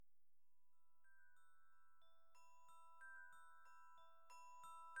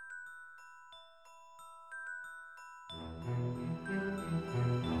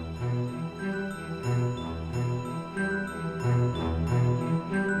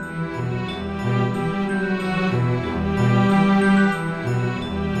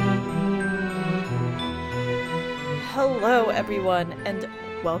everyone, and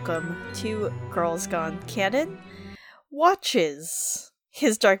welcome to Girls Gone Canon Watches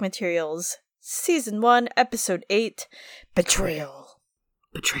His Dark Materials, Season 1, Episode 8, Betrayal.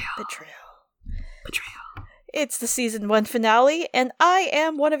 Betrayal. It's the Season 1 finale, and I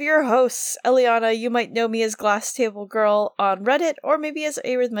am one of your hosts, Eliana. You might know me as Glass Table Girl on Reddit, or maybe as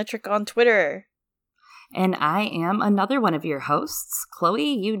Arithmetric on Twitter. And I am another one of your hosts, Chloe.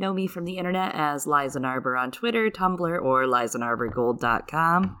 You know me from the internet as Liza Narber on Twitter, Tumblr, or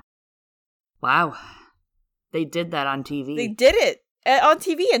LizaNarberGold.com. Wow. They did that on TV. They did it! On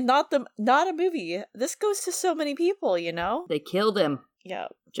TV and not a movie. This goes to so many people, you know? They killed him. Yeah.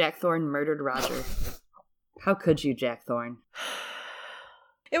 Jack Thorne murdered Roger. How could you, Jack Thorne?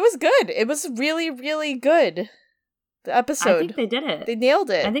 It was good. It was really, really good. The episode. I think they did it. They nailed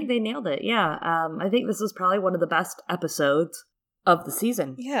it. I think they nailed it, yeah. I think this was probably one of the best episodes of the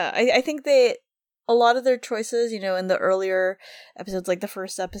season. Yeah, I think a lot of their choices, you know, in the earlier episodes, like the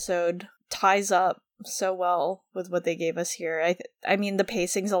first episode, ties up so well with what they gave us here. I mean, the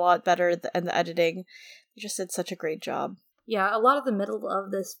pacing's a lot better, and the editing. They just did such a great job. Yeah, a lot of the middle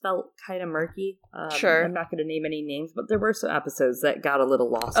of this felt kind of murky. Sure. I'm not going to name any names, but there were some episodes that got a little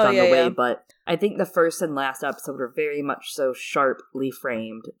lost on the way. Yeah. But I think the first and last episode were very much so sharply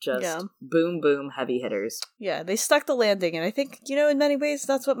framed. Just boom, boom, heavy hitters. Yeah, they stuck the landing, and I think, you know, in many ways,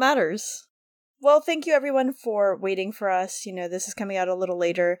 that's what matters. Well, thank you everyone for waiting for us. You know, this is coming out a little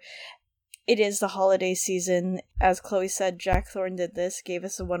later. It is the holiday season. As Chloe said, Jack Thorne did this, gave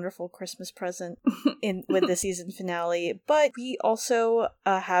us a wonderful Christmas present with the season finale. But we also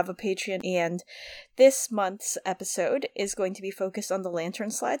have a Patreon, and this month's episode is going to be focused on the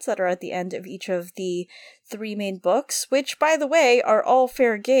lantern slides that are at the end of each of the 3 main books, which, by the way, are all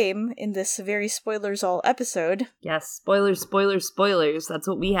fair game in this very spoilers-all episode. Yes, spoilers, spoilers, spoilers. That's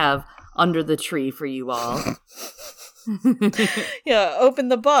what we have under the tree for you all. Yeah, open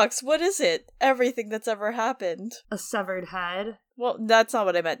the box. What is it? Everything that's ever happened. A severed head. Well, that's not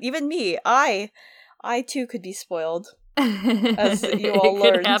what I meant. Even me, I too could be spoiled. As you all learned.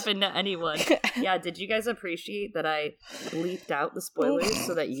 It could happen to anyone. Yeah, did you guys appreciate that I bleeped out the spoilers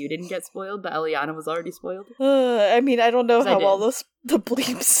so that you didn't get spoiled, but Eliana was already spoiled? I mean, I don't know how well the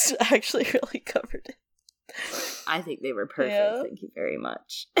bleeps actually really covered it. I think they were perfect. Yeah. Thank you very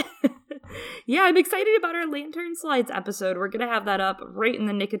much. Yeah, I'm excited about our Lantern Slides episode. We're going to have that up right in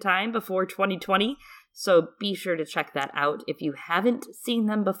the nick of time before 2020. So be sure to check that out. If you haven't seen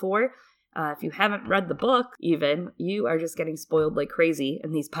them before, if you haven't read the book even, you are just getting spoiled like crazy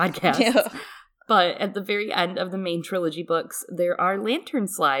in these podcasts. Yeah. But at the very end of the main trilogy books, there are Lantern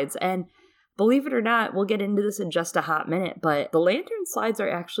Slides. And believe it or not, we'll get into this in just a hot minute, but the Lantern Slides are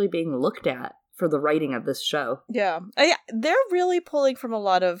actually being looked at for the writing of this show. Yeah. They're really pulling from a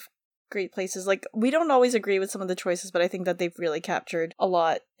lot of great places. Like, we don't always agree with some of the choices, but I think that they've really captured a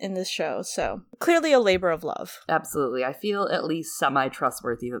lot in this show. So, clearly a labor of love. Absolutely. I feel at least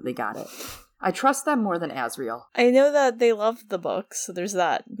semi-trustworthy that they got it. I trust them more than Asriel. I know that they love the book, so there's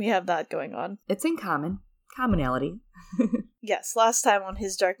that. We have that going on. It's in commonality. Yes, last time on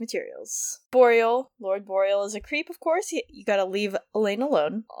His Dark Materials. Boreal, Lord Boreal is a creep, of course. You gotta leave Elaine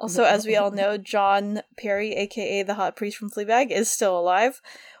alone. Also, as we all know, John Perry, aka the hot priest from Fleabag, is still alive.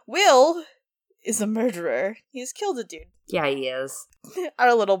 Will is a murderer. He's killed a dude. Yeah, he is.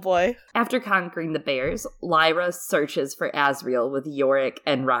 Our little boy. After conquering the bears, Lyra searches for Asriel with Yorick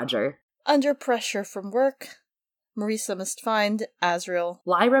and Roger. Under pressure from work, Marisa must find Asriel.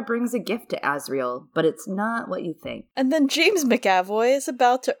 Lyra brings a gift to Asriel, but it's not what you think. And then James McAvoy is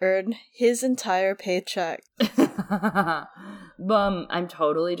about to earn his entire paycheck. I'm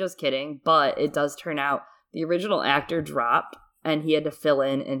totally just kidding, but it does turn out the original actor dropped, and he had to fill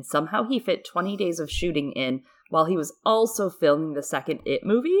in, and somehow he fit 20 days of shooting in while he was also filming the second It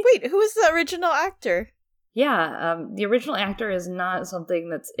movie. Wait, who is the original actor? Yeah, the original actor is not something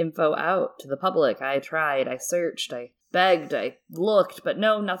that's info out to the public. I tried, I searched, I begged, I looked, but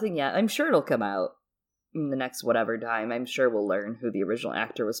no, nothing yet. I'm sure it'll come out in the next whatever time. I'm sure we'll learn who the original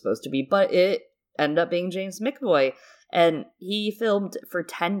actor was supposed to be, but it ended up being James McAvoy, and he filmed for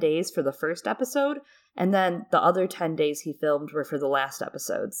 10 days for the first episode, and then the other 10 days he filmed were for the last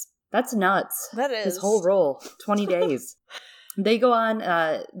episodes. That's nuts. That is. His whole role, 20 days. They go on,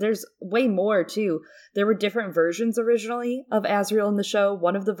 there's way more, too. There were different versions originally of Asriel in the show.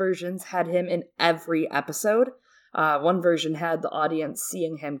 One of the versions had him in every episode. One version had the audience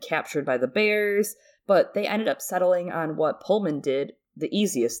seeing him captured by the bears, but they ended up settling on what Pullman did, the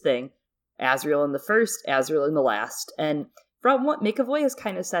easiest thing. Asriel in the first, Asriel in the last. And from what McAvoy has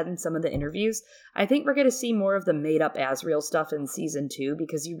kind of said in some of the interviews, I think we're going to see more of the made-up Asriel stuff in Season 2,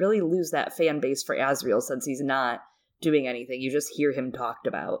 because you really lose that fan base for Asriel since he's not doing anything. You just hear him talked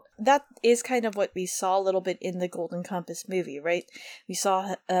about. That is kind of what we saw a little bit in the Golden Compass movie, right? We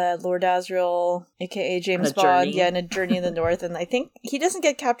saw Lord Asriel, aka James Bond, in A Journey in the North, and I think he doesn't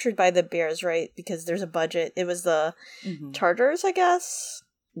get captured by the bears, right? Because there's a budget. It was the Tartars, I guess.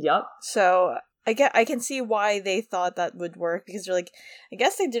 Yep. So I can see why they thought that would work, because they're like, I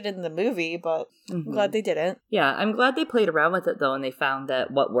guess they did it in the movie, but I'm glad they didn't. Yeah, I'm glad they played around with it, though, and they found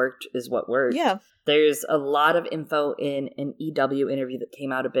that what worked is what worked. Yeah. There's a lot of info in an EW interview that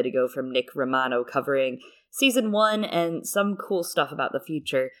came out a bit ago from Nick Romano covering season 1 and some cool stuff about the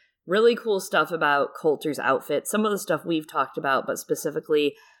future. Really cool stuff about Coulter's outfit. Some of the stuff we've talked about, but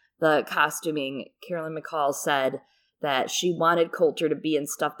specifically the costuming. Carolyn McCall said that she wanted Coulter to be in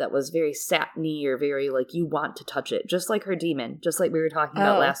stuff that was very satiny or very, like, you want to touch it. Just like her demon. Just like we were talking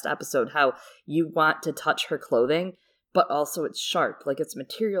about last episode, how you want to touch her clothing. But also it's sharp, like it's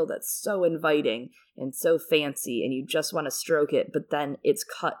material that's so inviting and so fancy, and you just want to stroke it, but then it's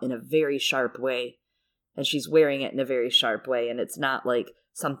cut in a very sharp way, and she's wearing it in a very sharp way, and it's not like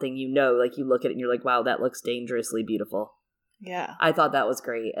something like you look at it and you're like, wow, that looks dangerously beautiful. Yeah. I thought that was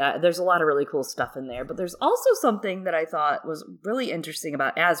great. There's a lot of really cool stuff in there, but there's also something that I thought was really interesting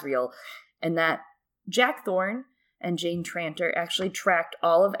about Asriel, and that Jack Thorne and Jane Tranter actually tracked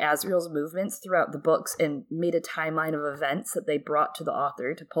all of Asriel's movements throughout the books and made a timeline of events that they brought to the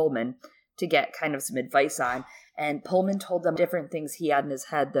author, to Pullman, to get kind of some advice on. And Pullman told them different things he had in his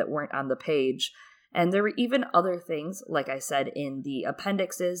head that weren't on the page. And there were even other things, like I said, in the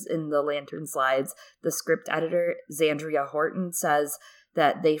appendixes, in the Lantern slides. The script editor, Zandria Horton, says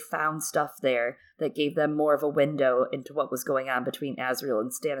that they found stuff there that gave them more of a window into what was going on between Asriel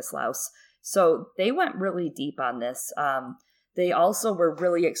and Stanislaus. So they went really deep on this. They also were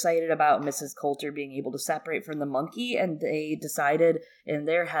really excited about Mrs. Coulter being able to separate from the monkey, and they decided in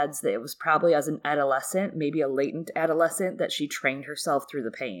their heads that it was probably as an adolescent, maybe a latent adolescent, that she trained herself through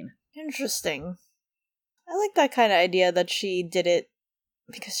the pain. Interesting. I like that kind of idea that she did it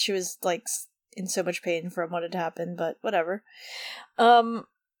because she was, like, in so much pain from what had happened, but whatever.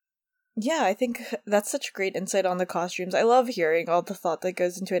 Yeah, I think that's such great insight on the costumes. I love hearing all the thought that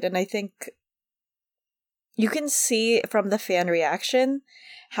goes into it, and I think you can see from the fan reaction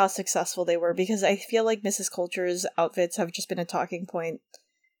how successful they were, because I feel like Mrs. Coulter's outfits have just been a talking point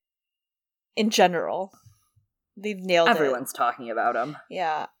in general. They've nailed it. Everyone's talking about them.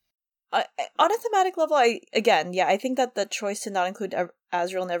 Yeah. On a thematic level, I think that the choice to not include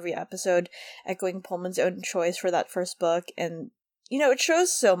Asriel in every episode, echoing Pullman's own choice for that first book, and it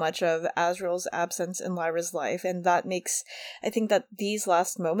shows so much of Asriel's absence in Lyra's life, and that makes, I think, that these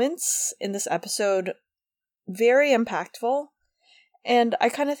last moments in this episode very impactful. And I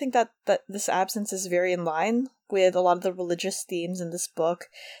kind of think that this absence is very in line with a lot of the religious themes in this book.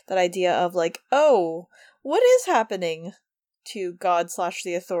 That idea of, like, oh, what is happening to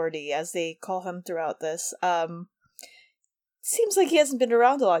God/the authority, as they call him throughout this? Seems like he hasn't been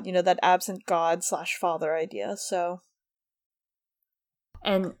around a lot, that absent God/father idea, so...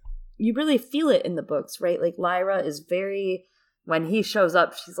 And you really feel it in the books, right? Like, Lyra is very, when he shows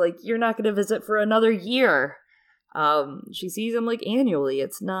up, she's like, you're not going to visit for another year. She sees him, like, annually.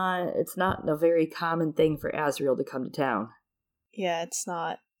 It's not a very common thing for Asriel to come to town. Yeah, it's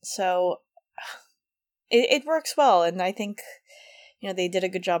not. So it works well, and I think, they did a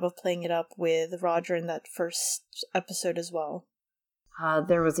good job of playing it up with Roger in that first episode as well.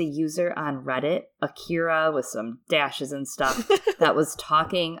 There was a user on Reddit, Akira with some dashes and stuff, that was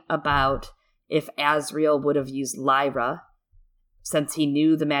talking about if Asriel would have used Lyra, since he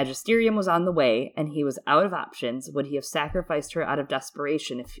knew the Magisterium was on the way and he was out of options, would he have sacrificed her out of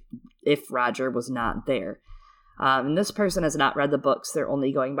desperation if Roger was not there? And this person has not read the books, they're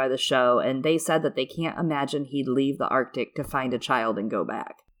only going by the show, and they said that they can't imagine he'd leave the Arctic to find a child and go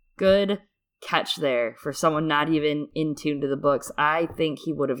back. Good catch there for someone not even in tune to the books. I think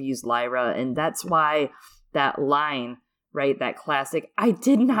he would have used Lyra, and that's why that line, right, that classic, I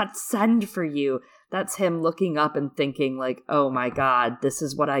did not send for you, that's him looking up and thinking, like, oh my god, this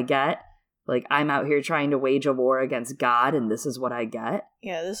is what I get? Like, I'm out here trying to wage a war against God, and this is what I get?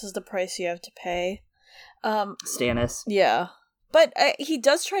 Yeah, this is the price you have to pay. Stannis. Yeah. But he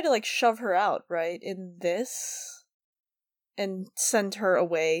does try to, like, shove her out, right, in this? And send her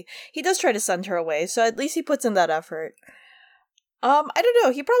away. He does try to send her away, so at least he puts in that effort. I don't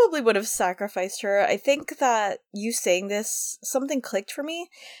know, he probably would have sacrificed her. I think that you saying this, something clicked for me,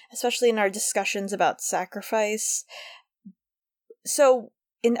 especially in our discussions about sacrifice. So,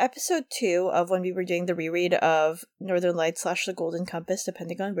 in episode 2 of when we were doing the reread of Northern Lights / The Golden Compass,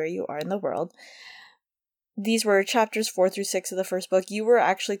 depending on where you are in the world, these were chapters 4 through 6 of the first book. You were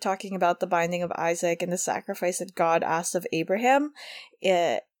actually talking about the binding of Isaac and the sacrifice that God asked of Abraham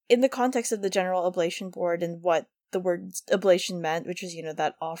in the context of the General Oblation Board and what the word oblation meant, which is,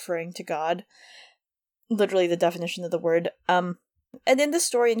 that offering to God. Literally the definition of the word. And in the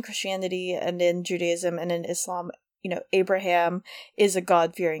story in Christianity and in Judaism and in Islam, Abraham is a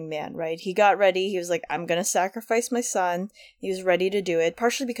God-fearing man, right? He got ready. He was like, I'm going to sacrifice my son. He was ready to do it,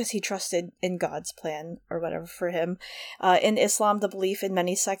 partially because he trusted in God's plan or whatever for him. In Islam, the belief in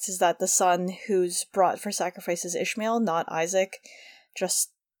many sects is that the son who's brought for sacrifice is Ishmael, not Isaac.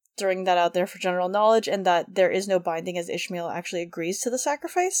 Just throwing that out there for general knowledge, and that there is no binding as Ishmael actually agrees to the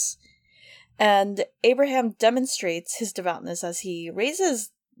sacrifice. And Abraham demonstrates his devoutness as he raises,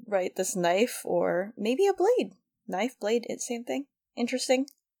 right, this knife, or maybe a blade. Knife, blade, it's same thing. Interesting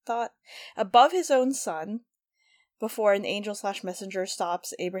thought. Above his own son, before an angel/messenger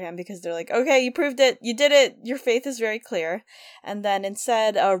stops Abraham because they're like, okay, you proved it, you did it, your faith is very clear. And then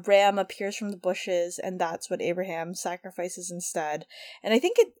instead, a ram appears from the bushes, and that's what Abraham sacrifices instead. And I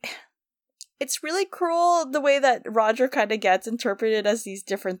think it's really cruel the way that Roger kind of gets interpreted as these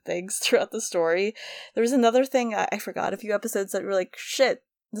different things throughout the story. There was another thing, I forgot, a few episodes that were like, shit,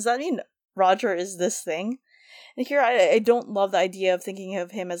 does that mean Roger is this thing? And here, I don't love the idea of thinking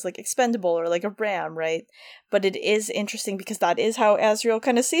of him as, like, expendable or like a ram, right? But it is interesting because that is how Azriel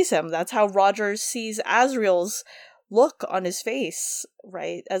kind of sees him. That's how Roger sees Azriel's look on his face,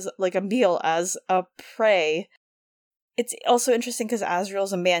 right? As, like, a meal, as a prey. It's also interesting because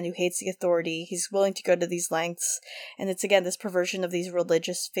Azriel's a man who hates the authority. He's willing to go to these lengths. And it's, again, this perversion of these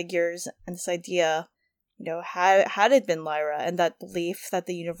religious figures and this idea, had it been Lyra, and that belief that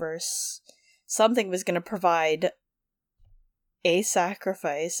the universe... something was going to provide a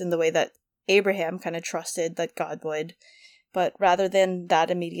sacrifice in the way that Abraham kind of trusted that God would. But rather than that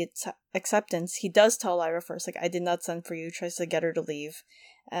immediate acceptance, he does tell Lyra first, like, I did not send for you, tries to get her to leave.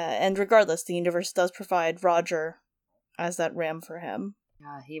 And regardless, the universe does provide Roger as that ram for him.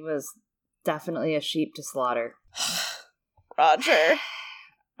 Yeah, he was definitely a sheep to slaughter. Roger.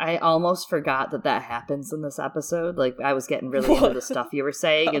 I almost forgot that happens in this episode. Like, I was getting really into the stuff you were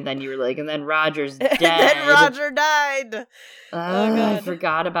saying, and then you were like, and then Roger's dead. And then Roger died! Oh, God. I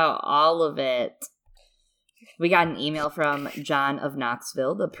forgot about all of it. We got an email from John of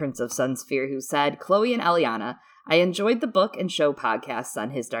Knoxville, the Prince of Sunsphere, who said, Chloe and Eliana, I enjoyed the book and show podcasts on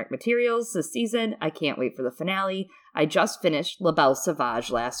His Dark Materials this season. I can't wait for the finale. I just finished La Belle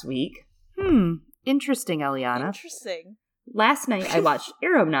Sauvage last week. Interesting, Eliana. Interesting. Last night, I watched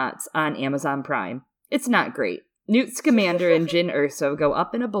Aeronauts on Amazon Prime. It's not great. Newt Scamander and Jyn Erso go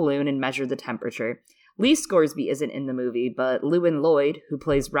up in a balloon and measure the temperature. Lee Scoresby isn't in the movie, but Llewyn Lloyd, who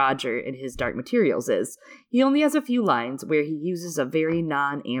plays Roger in His Dark Materials, is. He only has a few lines where he uses a very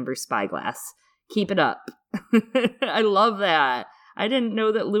non-amber spyglass. Keep it up. I love that. I didn't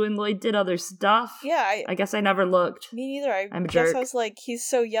know that Llewyn Lloyd did other stuff. Yeah, I guess I never looked. Me neither. I'm a guess jerk. I was like, he's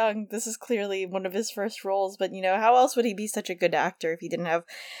so young. This is clearly one of his first roles. But, how else would he be such a good actor if he didn't have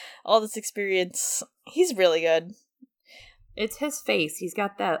all this experience? He's really good. It's his face. He's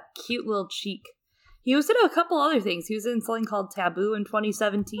got that cute little cheek. He was in a couple other things. He was in something called Taboo in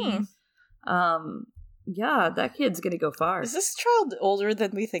 2017. Yeah, that kid's gonna go far. Is this child older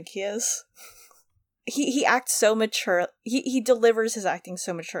than we think he is? He acts so mature. He delivers his acting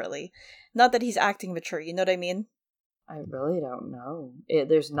so maturely. Not that he's acting mature, you know what I mean? I really don't know.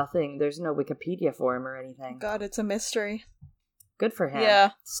 There's no Wikipedia for him or anything. God, it's a mystery. Good for him.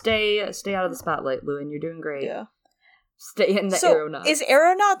 Yeah. Stay out of the spotlight, Llewyn. You're doing great. Yeah. Stay in the Aeronauts. Is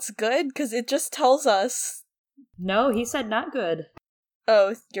Aeronauts good? Because it just tells us. No, he said not good.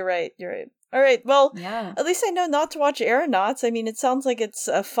 Oh, you're right. All right, well, yeah. At least I know not to watch Aeronauts. I mean, it sounds like it's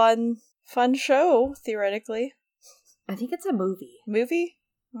a fun show, theoretically. I think it's a movie. Movie?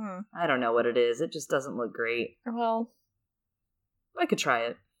 I don't know what it is. It just doesn't look great. Well, I could try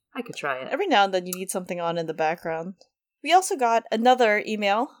it. Every now and then you need something on in the background. We also got another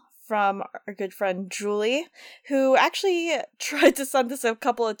email from our good friend Julie, who actually tried to send this a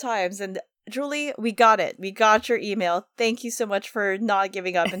couple of times. And Julie, we got it. We got your email. Thank you so much for not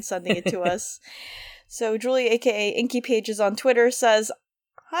giving up and sending it to us. So Julie, aka Inky Pages on Twitter, says,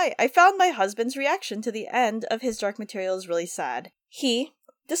 Hi, I found my husband's reaction to the end of His Dark Materials really sad. He,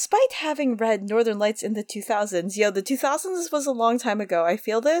 despite having read Northern Lights in the 2000s, the 2000s was a long time ago. I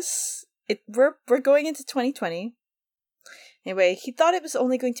feel this. We're going into 2020. Anyway, he thought it was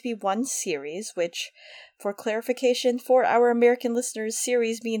only going to be one series, which, for clarification for our American listeners,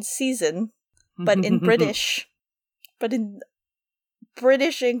 series means season, but in British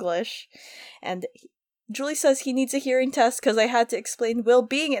English. And Julie says he needs a hearing test because I had to explain Will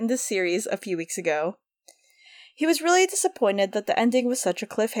being in this series a few weeks ago. He was really disappointed that the ending was such a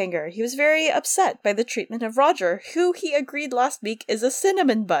cliffhanger. He was very upset by the treatment of Roger, who he agreed last week is a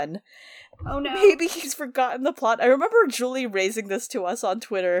cinnamon bun. Oh no. Maybe he's forgotten the plot. I remember Julie raising this to us on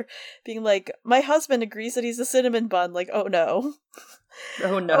Twitter, being like, my husband agrees that he's a cinnamon bun. Like, oh no.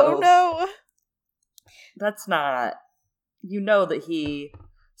 Oh no. Oh no. That's not... You know that he...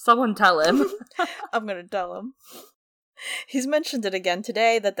 Someone tell him. I'm gonna tell him. He's mentioned it again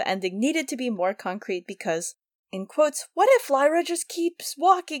today, that the ending needed to be more concrete because, in quotes, what if Lyra just keeps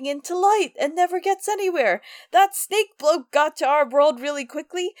walking into light and never gets anywhere? That snake bloke got to our world really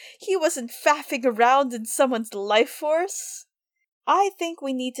quickly. He wasn't faffing around in someone's life force. I think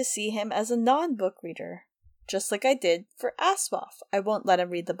we need to see him as a non-book reader. Just like I did for Aswath. I won't let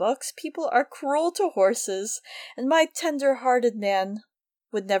him read the books. People are cruel to horses, and my tender-hearted man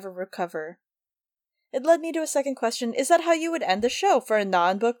would never recover. It led me to a second question. Is that how you would end the show for a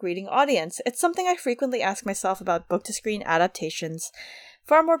non-book reading audience? It's something I frequently ask myself about book-to-screen adaptations.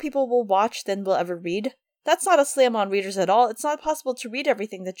 Far more people will watch than will ever read. That's not a slam on readers at all. It's not possible to read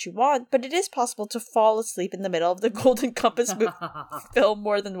everything that you want, but it is possible to fall asleep in the middle of the Golden Compass film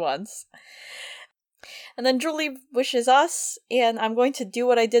more than once. And then Julie wishes us, and I'm going to do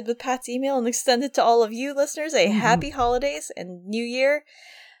what I did with Pat's email and extend it to all of you listeners, a happy holidays and New Year.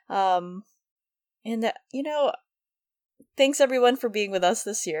 And, thanks everyone for being with us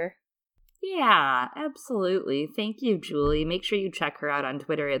this year. Yeah, absolutely. Thank you, Julie. Make sure you check her out on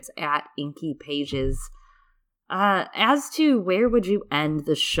Twitter. It's @InkyPages. As to where would you end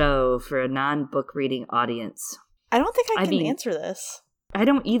the show for a non-book reading audience? I don't think I can answer this. I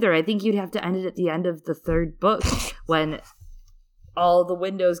don't either. I think you'd have to end it at the end of the third book when all the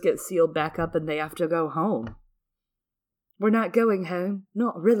windows get sealed back up and they have to go home. We're not going home.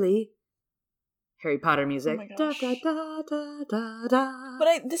 Not really. Harry Potter music. Oh my gosh. Da, da, da, da, da.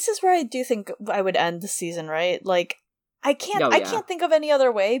 But this is where I do think I would end the season, right? Like, I can't think of any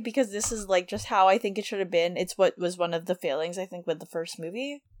other way because this is like just how I think it should have been. It's what was one of the failings, I think, with the first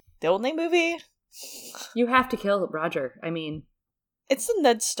movie. The only movie. You have to kill Roger. I mean, it's the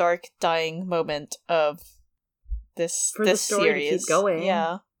Ned Stark dying moment of this for the story series. To keep going.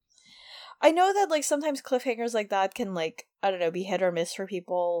 Yeah. I know that, like, sometimes cliffhangers like that can, like, I don't know, be hit or miss for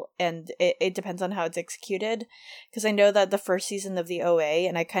people, and it depends on how it's executed. Because I know that the first season of the OA,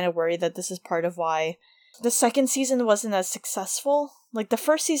 and I kind of worry that this is part of why the second season wasn't as successful. Like, the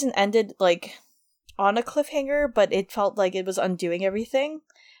first season ended, like, on a cliffhanger, but it felt like it was undoing everything,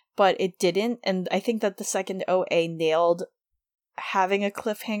 but it didn't, and I think that the second OA nailed having a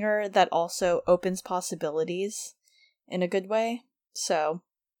cliffhanger that also opens possibilities in a good way. So...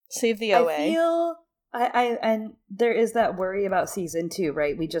 save the OA. I feel, and there is that worry about season 2,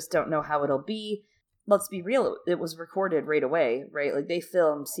 right? We just don't know how it'll be. Let's be real, it was recorded right away, right? Like, they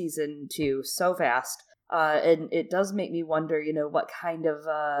filmed season 2 so fast, and it does make me wonder, what kind of,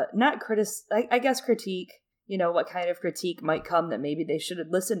 I guess critique, what kind of critique might come that maybe they should have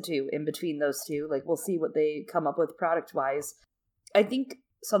listened to in between those two. Like, we'll see what they come up with product-wise. I think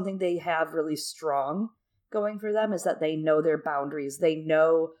something they have really strong going for them is that they know their boundaries. They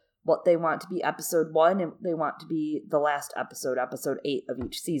know what they want to be episode 1 and they want to be the last episode 8 of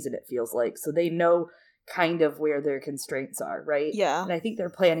each season, it feels like. So they know kind of where their constraints are, right? Yeah. And I think they're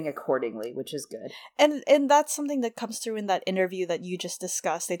planning accordingly, which is good. And that's something that comes through in that interview that you just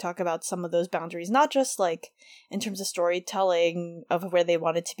discussed. They talk about some of those boundaries, not just like in terms of storytelling of where they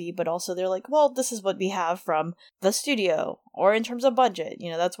want it to be, but also they're like, well, this is what we have from the studio, or in terms of budget.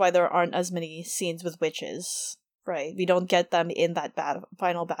 That's why there aren't as many scenes with witches, right? We don't get them in that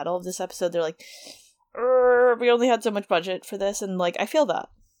final battle of this episode. They're like, we only had so much budget for this, and like, I feel that.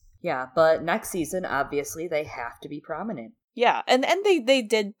 Yeah, but next season, obviously, they have to be prominent. Yeah, and they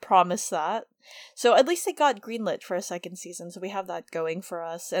did promise that. So at least they got greenlit for a second season, so we have that going for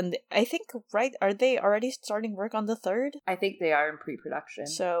us. And I think, right, are they already starting work on the third? I think they are in pre-production.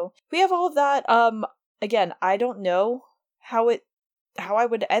 So we have all of that. Again, I don't know how I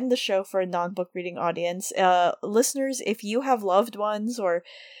would end the show for a non-book reading audience. Listeners, if you have loved ones or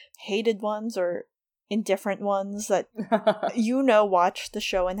hated ones or indifferent ones that watch the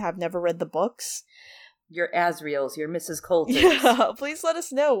show and have never read the books, your Asriels, your Mrs. Coulters, please let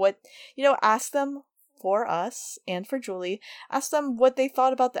us know what ask them for us and for Julie. Ask them what they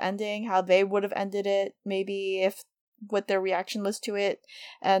thought about the ending, how they would have ended it, maybe what their reaction was to it,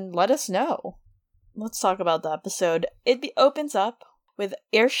 and let us know. Let's talk about the episode. It opens up with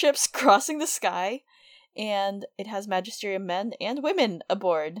airships crossing the sky, and it has magisterium men and women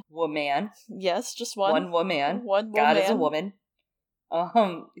aboard. Woman. Yes, just one. One woman. One woman. God is a woman.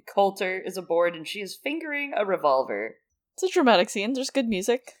 Coulter is aboard, and she is fingering a revolver. It's a dramatic scene. There's good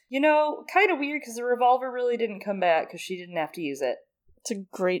music. Kind of weird because the revolver really didn't come back because she didn't have to use it. It's a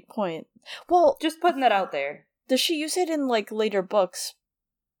great point. Well, just putting that out there. Does she use it in, later books?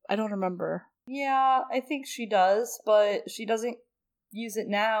 I don't remember. Yeah, I think she does, but she doesn't use it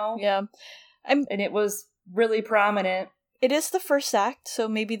now. Yeah. And it was really prominent. It is the first act, so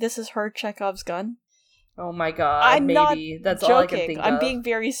maybe this is her Chekhov's gun. Oh my god, I'm maybe. Not that's joking. all I can think of. I'm being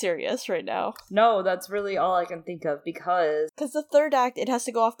very serious right now. No, that's really all I can think of, because the third act, it has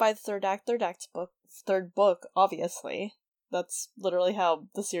to go off by the third act. Third book, obviously. That's literally how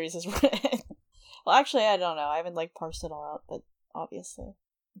the series is written. Well, actually, I don't know. I haven't, parsed it all out, but obviously.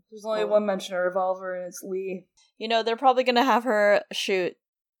 There's only one mention of revolver, and it's Lee. They're probably gonna have her shoot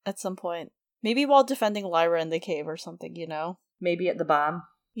at some point. Maybe while defending Lyra in the cave or something, Maybe at the bomb.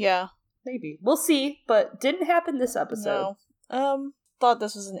 Yeah. Maybe. We'll see, but didn't happen this episode. No. Thought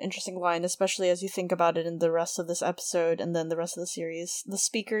this was an interesting line, especially as you think about it in the rest of this episode and then the rest of the series. The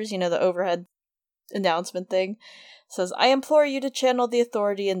speakers, the overhead announcement thing, says, "I implore you to channel the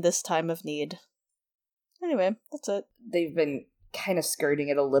authority in this time of need." Anyway, that's it. They've been kind of skirting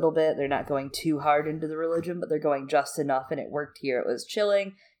it a little bit. They're not going too hard into the religion, but they're going just enough, and it worked here. It was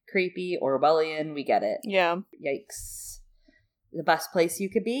chilling, creepy, Orwellian. We get it. Yeah. Yikes. The best place you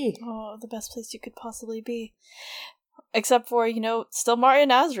could be. Oh, the best place you could possibly be. Except for, still Marya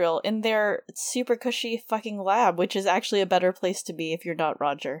and Azriel in their super cushy fucking lab, which is actually a better place to be if you're not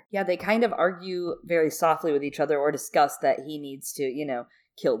Roger. Yeah, they kind of argue very softly with each other or discuss that he needs to,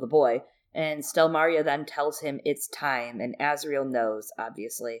 kill the boy. And Stelmaria then tells him it's time, and Azriel knows,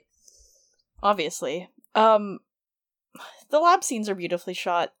 obviously. Obviously. The lab scenes are beautifully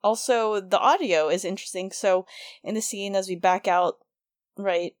shot. Also, the audio is interesting. So, in the scene, as we back out,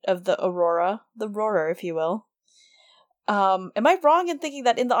 right, of the Aurora, the roarer, if you will. Am I wrong in thinking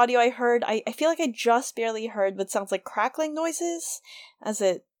that in the audio I heard, I feel like I just barely heard what sounds like crackling noises as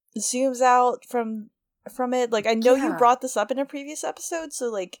it zooms out from it? I know you brought this up in a previous episode,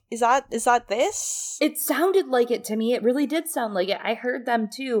 so, is that this? It sounded like it to me. It really did sound like it. I heard them,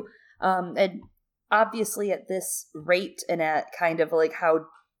 too. And obviously at this rate and at kind of, how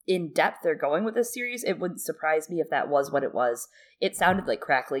in-depth they're going with this series, it wouldn't surprise me if that was what it was. It sounded like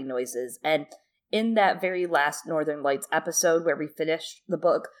crackling noises. And in that very last Northern Lights episode where we finished the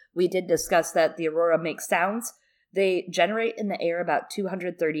book, we did discuss that the Aurora makes sounds. They generate in the air about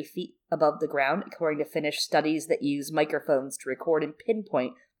 230 feet above the ground, according to Finnish studies that use microphones to record and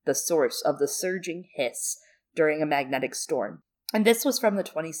pinpoint the source of the surging hiss during a magnetic storm. And this was from the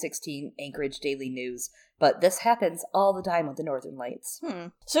 2016 Anchorage Daily News, but this happens all the time with the Northern Lights.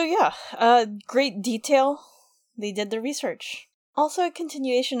 So yeah, great detail. They did their research. Also a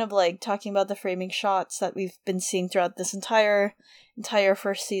continuation of, talking about the framing shots that we've been seeing throughout this entire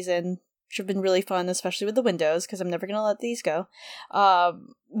first season, which have been really fun, especially with the windows, because I'm never going to let these go.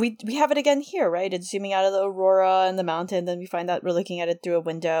 We have it again here, right? It's zooming out of the Aurora and the mountain, then we find that we're looking at it through a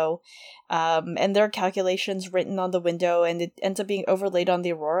window. And there are calculations written on the window, and it ends up being overlaid on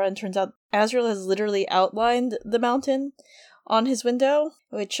the Aurora, and turns out Azriel has literally outlined the mountain on his window,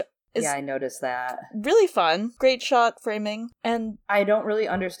 which is I noticed that. Really fun. Great shot framing. And I don't really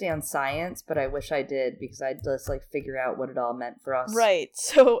understand science, but I wish I did, because I'd just figure out what it all meant for us. Right.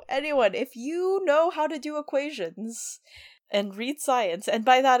 So anyone, if you know how to do equations and read science, and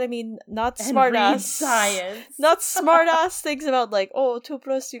by that I mean not smartass science. Not smartass things about 2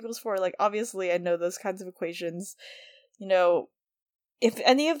 + 2 = 4. Obviously I know those kinds of equations. If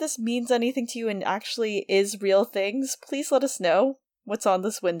any of this means anything to you and actually is real things, please let us know. What's on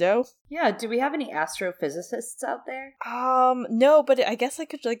this window? Yeah, do we have any astrophysicists out there? No, but I guess I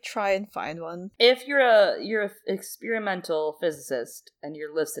could try and find one. If you're a experimental physicist and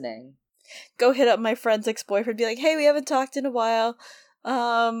you're listening, go hit up my friend's ex-boyfriend, be like, "Hey, we haven't talked in a while.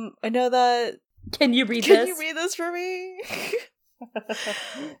 I know that. Can you read this for me?"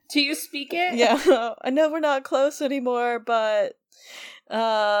 Do you speak it? Yeah, I know we're not close anymore, but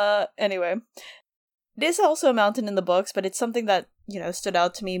anyway. It is also a mountain in the books, but it's something that, stood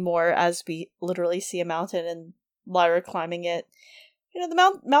out to me more as we literally see a mountain and Lyra climbing it.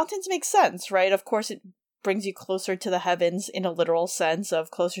 The mountains make sense, right? Of course, it brings you closer to the heavens in a literal sense of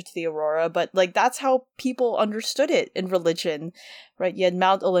closer to the Aurora, but, that's how people understood it in religion, right? You had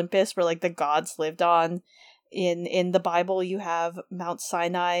Mount Olympus where, the gods lived on. In the Bible, you have Mount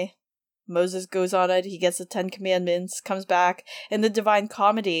Sinai. Moses goes on it, he gets the 10 Commandments, comes back. In the Divine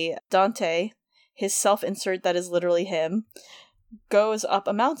Comedy, Dante, his self-insert that is literally him, goes up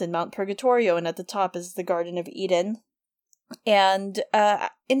a mountain, Mount Purgatorio, and at the top is the Garden of Eden. And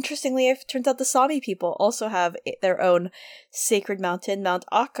interestingly, it turns out the Sami people also have their own sacred mountain, Mount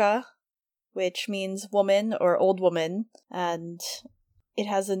Akka, which means woman or old woman, and it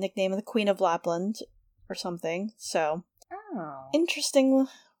has the nickname of the Queen of Lapland or something. So, interesting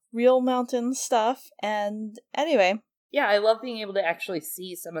real mountain stuff. And anyway. Yeah, I love being able to actually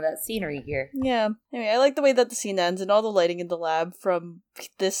see some of that scenery here. Yeah. Anyway, I like the way that the scene ends, and all the lighting in the lab from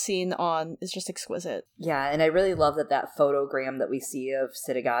this scene on is just exquisite. Yeah, and I really love that photogram that we see of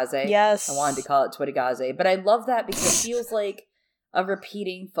Cittàgazze. Yes. I wanted to call it Twittigazze, but I love that because it feels like a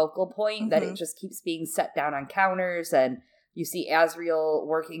repeating focal point, that it just keeps being set down on counters, and you see Asriel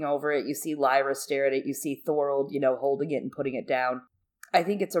working over it, you see Lyra stare at it, you see Thorold, holding it and putting it down. I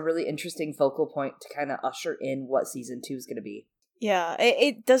think it's a really interesting focal point to kind of usher in what season 2 is going to be. Yeah,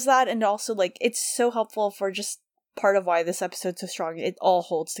 it does that, and also, it's so helpful for just part of why this episode's so strong. It all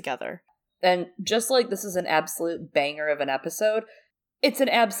holds together. And just like this is an absolute banger of an episode, it's an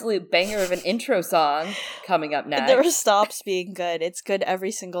absolute banger of an intro song coming up next. It never stops being good. It's good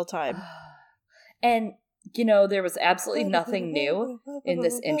every single time. And, there was absolutely nothing new in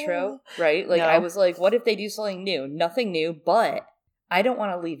this intro, right? No. I was like, what if they do something new? Nothing new, but I don't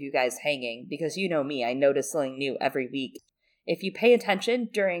want to leave you guys hanging, because you know me, I notice something new every week. If you pay attention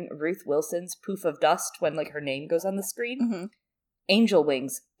during Ruth Wilson's Poof of Dust, when her name goes on the screen, angel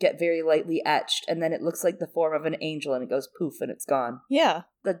wings get very lightly etched, and then it looks like the form of an angel, and it goes poof, and it's gone. Yeah.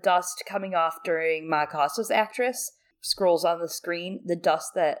 The dust coming off during Ma Costa's actress scrolls on the screen. The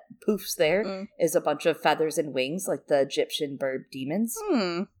dust that poofs there is a bunch of feathers and wings, like the Egyptian bird demons.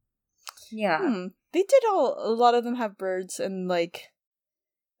 Yeah. They did a lot of them have birds, and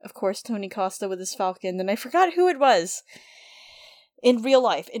of course, Tony Costa with his falcon, and I forgot who it was. In real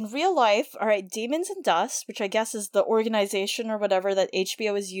life, all right, Demons and Dust, which I guess is the organization or whatever that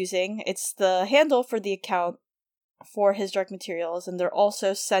HBO is using, it's the handle for the account for his Dark Materials, and they're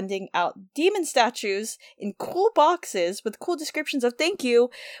also sending out demon statues in cool boxes with cool descriptions of thank you.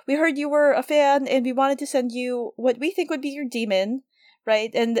 We heard you were a fan, and we wanted to send you what we think would be your demon.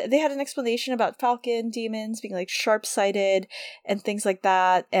 Right, and they had an explanation about falcon demons being sharp-sighted and things like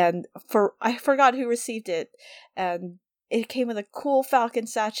that, and I forgot who received it, and it came with a cool falcon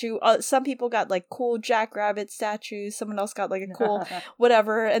statue. Some people got cool jackrabbit statues, someone else got a cool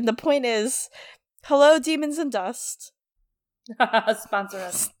whatever, and the point is, hello Demons and Dust. Sponsor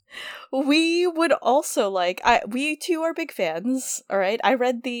us. We would also we too are big fans, alright? I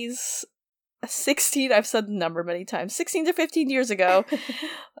read these 16, I've said the number many times, 16 to 15 years ago.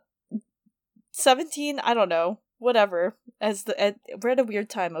 17, I don't know, whatever. We're at a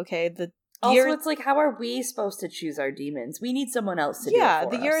weird time, okay? Also, it's how are we supposed to choose our demons? We need someone else to do it for us. Yeah,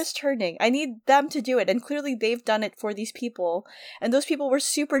 the year is turning. I need them to do it, and clearly they've done it for these people, and those people were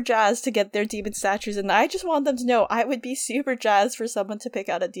super jazzed to get their demon statues, and I just want them to know I would be super jazzed for someone to pick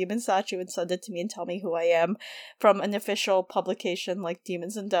out a demon statue and send it to me and tell me who I am from an official publication like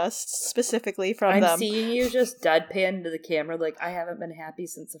Demons and Dust, specifically from them. I'm seeing you just deadpan to the camera I haven't been happy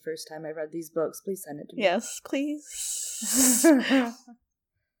since the first time I read these books. Please send it to me. Yes, please.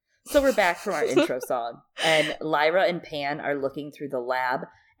 So we're back from our intro song, and Lyra and Pan are looking through the lab.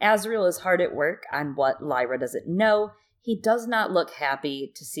 Asriel is hard at work on what Lyra doesn't know. He does not look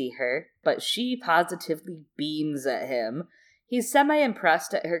happy to see her, but she positively beams at him. He's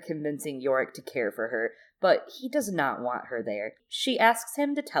semi-impressed at her convincing Iorek to care for her, but he does not want her there. She asks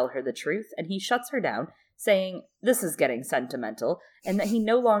him to tell her the truth, and he shuts her down, saying this is getting sentimental, and that he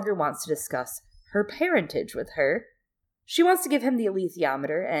no longer wants to discuss her parentage with her. She wants to give him the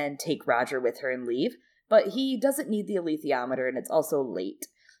alethiometer and take Roger with her and leave, but he doesn't need the alethiometer, and it's also late.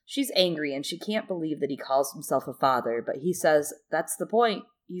 She's angry, and she can't believe that he calls himself a father, but he says that's the point.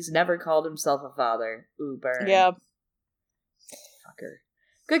 He's never called himself a father. Ooh, burn. Yeah. Fucker.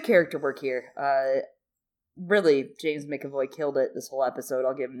 Good character work here. Really, James McAvoy killed it this whole episode.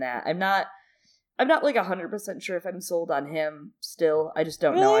 I'll give him that. I'm not 100% sure if I'm sold on him still. I just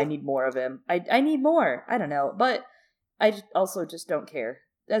don't know. I need more of him. I need more. I don't know, but I also just don't care,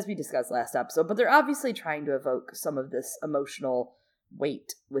 as we discussed last episode. But they're obviously trying to evoke some of this emotional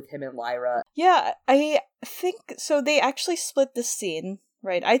weight with him and Lyra. Yeah, I think so. They actually split this scene,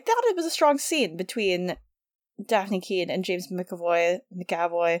 right? I thought it was a strong scene between Daphne Keane and James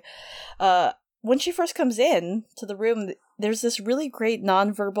McAvoy. When she first comes in to the room, there's this really great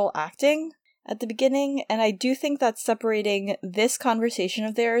nonverbal acting at the beginning, and I do think that's separating this conversation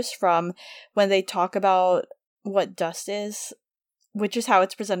of theirs from when they talk about what dust is, which is how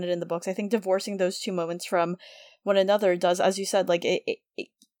it's presented in the books. I think divorcing those two moments from one another does, as you said,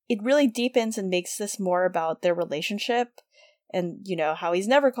 it really deepens and makes this more about their relationship, and how he's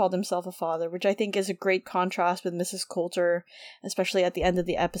never called himself a father, which I think is a great contrast with Mrs. Coulter, especially at the end of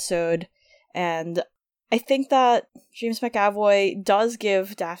the episode. And I think that James McAvoy does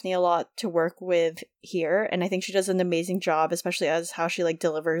give Daphne a lot to work with here, and I think she does an amazing job, especially as how she, like,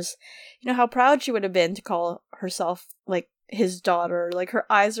 delivers, you know, how proud she would have been to call herself, like, his daughter. Like, her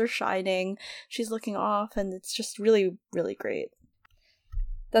eyes are shining, she's looking off, and it's just really, really great.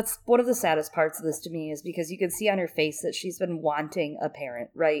 That's one of the saddest parts of this to me, is because you can see on her face that she's been wanting a parent,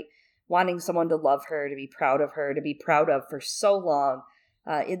 right? Wanting someone to love her, to be proud of her, to be proud of for so long.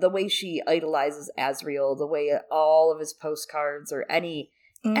 In the way she idolizes Azriel, the way all of his postcards or any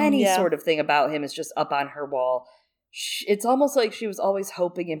sort of thing about him is just up on her wall. It's almost like she was always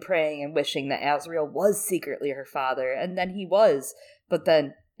hoping and praying and wishing that Azriel was secretly her father, and then he was, but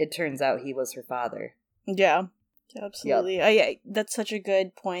then it turns out he was her father. Yeah, absolutely. Yep. That's such a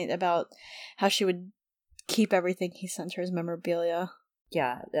good point about how she would keep everything he sent her as memorabilia.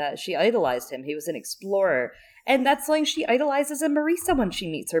 Yeah, she idolized him. He was an explorer. And that's like she idolizes in Marisa when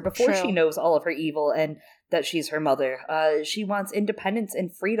she meets her, before she knows all of her evil and that she's her mother. She wants independence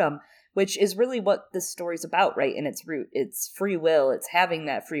and freedom, which is really what this story's about, right? In its root. It's free will. It's having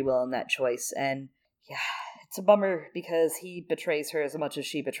that free will and that choice. And yeah, it's a bummer because he betrays her as much as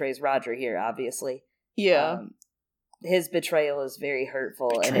she betrays Roger here, obviously. Yeah. His betrayal is very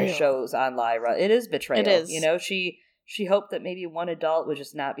hurtful, and it shows on Lyra. It is betrayal. It is. You know, she hoped that maybe one adult would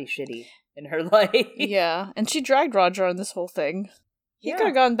just not be shitty in her life. Yeah, and she dragged Roger on this whole thing. He could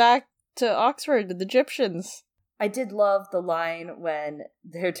have gone back to Oxford with the Egyptians. I did love the line when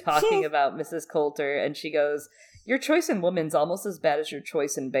they're talking about Mrs. Coulter, and she goes, "Your choice in woman's almost as bad as your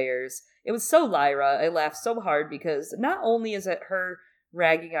choice in bears." It was so Lyra. I laughed so hard because not only is it her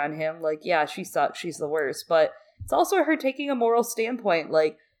ragging on him, like, yeah, she sucks, she's the worst, but it's also her taking a moral standpoint,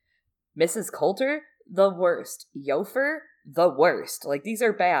 like, Mrs. Coulter, the worst. Yofer, the worst. Like, these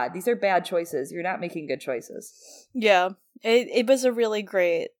are bad. These are bad choices. You're not making good choices. Yeah, it was a really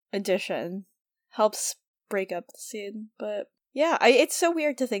great addition. Helps break up the scene. But yeah, it's so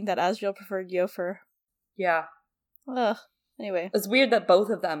weird to think that Azriel preferred Yofer. Yeah. Ugh. Anyway. It's weird that both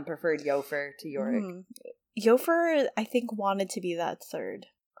of them preferred Yofer to Yorick. Yofer, I think, wanted to be that third.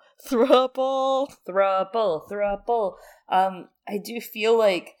 Thruple. I do feel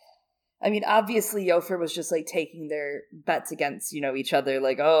like, I mean, obviously Yofer was just, like, taking their bets against, you know, each other.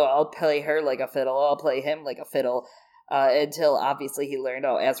 Like, oh, I'll play her like a fiddle. I'll play him like a fiddle. Until, obviously, he learned,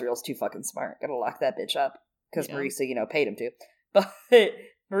 oh, Azriel's too fucking smart. Gotta lock that bitch up. Because Marisa, you know, paid him to. But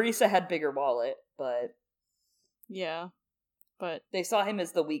Marisa had bigger wallet, but... Yeah. But... They saw him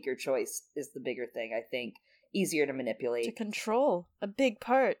as the weaker choice, is the bigger thing, I think. Easier to manipulate. To control. A big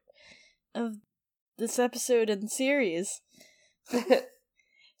part of this episode and series.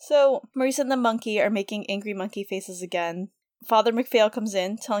 So, Marisa and the monkey are making angry monkey faces again. Father MacPhail comes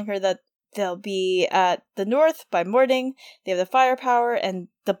in, telling her that they'll be at the north by morning. They have the firepower and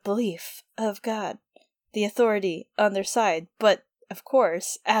the belief of God, the authority on their side. But, of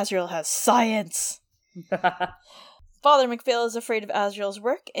course, Azriel has science. Father MacPhail is afraid of Azriel's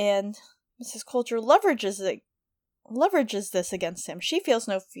work, and Mrs. Coulter leverages this against him. She feels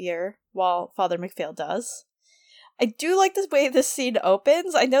no fear, while Father MacPhail does. I do like the way this scene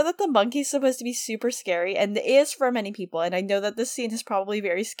opens. I know that the monkey's supposed to be super scary, and it is for many people, and I know that this scene is probably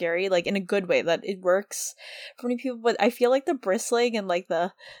very scary, like, in a good way, that it works for many people, but I feel like the bristling and, like,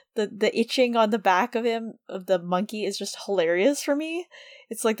 the itching on the back of the monkey, is just hilarious for me.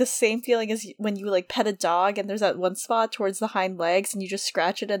 It's, like, the same feeling as when you, like, pet a dog, and there's that one spot towards the hind legs, and you just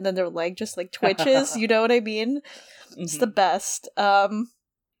scratch it, and then their leg just, like, twitches, you know what I mean? Mm-hmm. It's the best.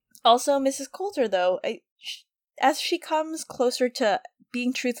 Also, Mrs. Coulter, though, as she comes closer to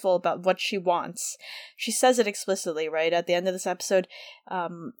being truthful about what she wants, she says it explicitly, right, at the end of this episode,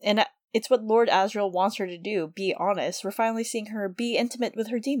 and it's what Lord Azriel wants her to do, be honest. We're finally seeing her be intimate with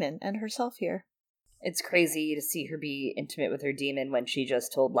her demon and herself here. It's crazy to see her be intimate with her demon when she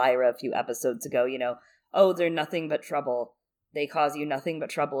just told Lyra a few episodes ago, you know, oh, they're nothing but trouble. They cause you nothing but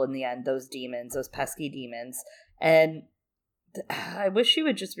trouble in the end, those demons, those pesky demons. And I wish she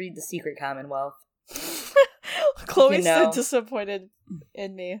would just read The Secret Commonwealth. Chloe's so disappointed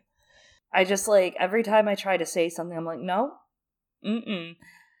in me. I just, like, every time I try to say something, I'm like, no.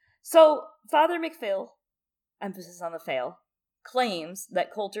 So, Father MacPhail, emphasis on the fail, claims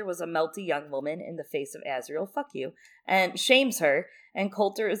that Coulter was a melty young woman in the face of Azriel, fuck you, and shames her, and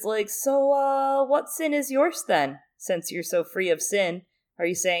Coulter is like, so, what sin is yours then, since you're so free of sin? Are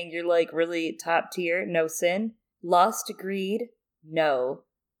you saying you're, like, really top tier, no sin? Lust, greed? No.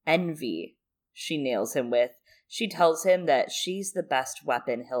 Envy, she nails him with. She tells him that she's the best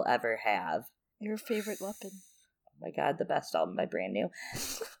weapon he'll ever have. Your favorite weapon. my god, the best album by Brand New.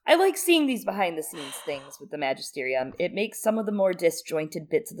 I like seeing these behind-the-scenes things with the Magisterium. It makes some of the more disjointed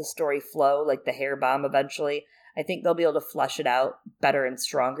bits of the story flow, like the hair bomb eventually. I think they'll be able to flesh it out better and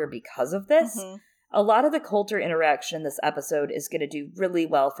stronger because of this. Mm-hmm. A lot of the Coulter interaction in this episode is going to do really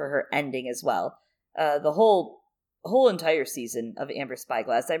well for her ending as well. The whole entire season of Amber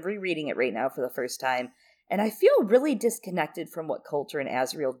Spyglass, I'm rereading it right now for the first time, and I feel really disconnected from what Coulter and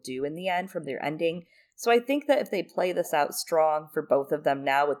Azriel do in the end from their ending. So I think that if they play this out strong for both of them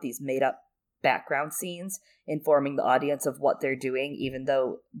now with these made-up background scenes, informing the audience of what they're doing, even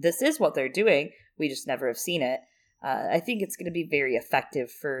though this is what they're doing, we just never have seen it. I think it's going to be very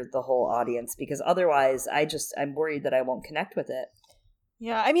effective for the whole audience, because otherwise I'm worried that I won't connect with it.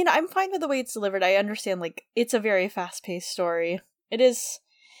 Yeah, I mean, I'm fine with the way it's delivered. I understand, like, it's a very fast-paced story. It is.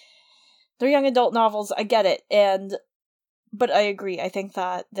 They're young adult novels, I get it, but I agree. I think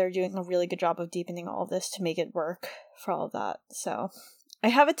that they're doing a really good job of deepening all of this to make it work for all of that. So, I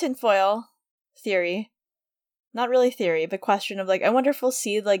have a tinfoil theory. Not really theory, but question of, like, I wonder if we'll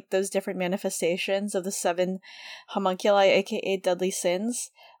see, like, those different manifestations of the 7 homunculi, aka deadly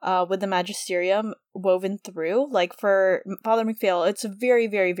sins, with the Magisterium woven through. Like, for Father MacPhail, it's very,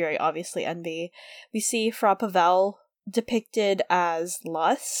 very, very obviously envy. We see Fra Pavel depicted as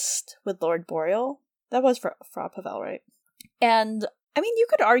lust with Lord Boreal. That was Fra Pavel, right? And, I mean, you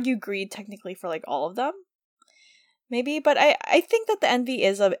could argue greed technically for, like, all of them. Maybe, but I think that the envy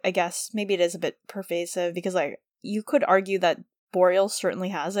is, I guess, maybe it is a bit pervasive, because, like, you could argue that Boreal certainly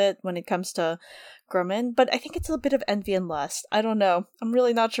has it when it comes to Grumman, but I think it's a bit of envy and lust. I don't know. I'm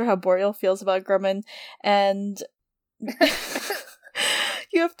really not sure how Boreal feels about Grumman, and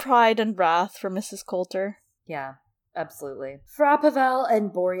you have pride and wrath for Mrs. Coulter. Yeah. Absolutely. Fra Pavel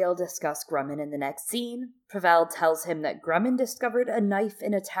and Boreal discuss Grumman in the next scene. Pavel tells him that Grumman discovered a knife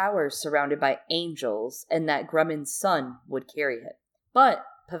in a tower surrounded by angels, and that Grumman's son would carry it. But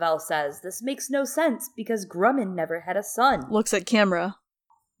Pavel says this makes no sense because Grumman never had a son. Looks at camera.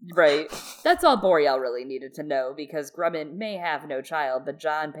 Right. That's all Boreal really needed to know, because Grumman may have no child, but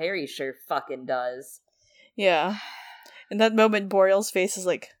John Perry sure fucking does. Yeah. In that moment, Boreal's face is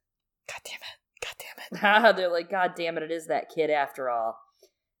like, God damn it. God damn it. They're like, God damn it, it is that kid after all.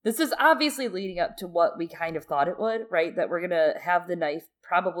 This is obviously leading up to what we kind of thought it would, right? That we're going to have the knife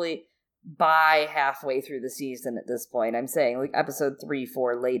probably by halfway through the season at this point. I'm saying, like, episode 3,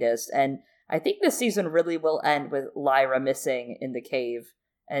 4 latest. And I think this season really will end with Lyra missing in the cave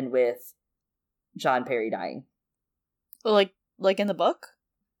and with John Perry dying. Like in the book?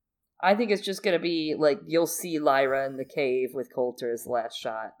 I think it's just going to be, like, you'll see Lyra in the cave with Coulter as the last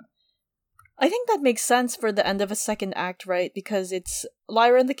shot. I think that makes sense for the end of a second act, right? Because it's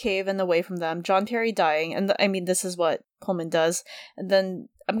Lyra in the cave and away from them, John Perry dying, and I mean, this is what Pullman does. And then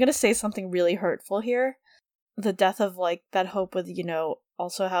I'm gonna say something really hurtful here. The death of, like, that hope with, you know,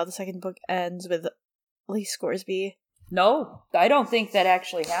 also how the second book ends with Lee Scoresby. No, I don't think that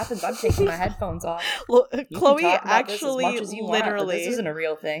actually happens. I'm taking my headphones off. Chloe actually literally... This isn't a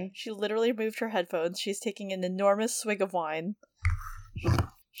real thing. She literally moved her headphones. She's taking an enormous swig of wine.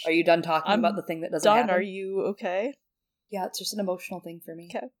 Are you done talking about the thing that doesn't happen? Are you okay? Yeah, it's just an emotional thing for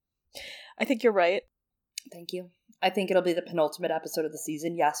me. Okay. I think you're right. Thank you. I think it'll be the penultimate episode of the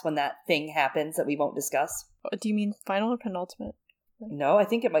season, yes, when that thing happens that we won't discuss. Do you mean final or penultimate? No, I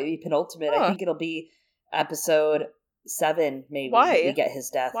think it might be penultimate. I think it'll be episode 7, maybe. Why? We get his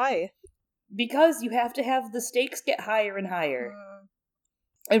death. Why? Because you have to have the stakes get higher and higher.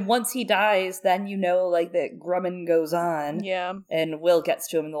 And once he dies, then you know, like, that Grumman goes on. Yeah. And Will gets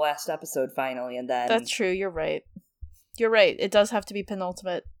to him in the last episode, finally, and then... That's true, you're right. You're right, it does have to be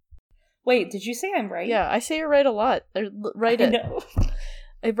penultimate. Wait, did you say I'm right? Yeah, I say you're right a lot. I know.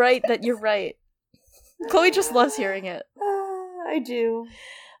 I write that you're right. Chloe just loves hearing it. I do.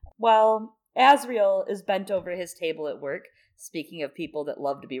 Well, Azriel is bent over his table at work, speaking of people that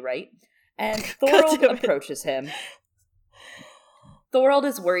love to be right, and Thorold approaches him. Thorold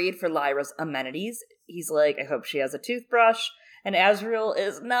is worried for Lyra's amenities. He's like, I hope she has a toothbrush. And Azriel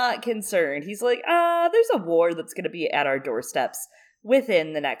is not concerned. He's like, there's a war that's going to be at our doorsteps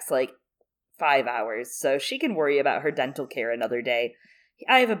within the next, 5 hours, so she can worry about her dental care another day.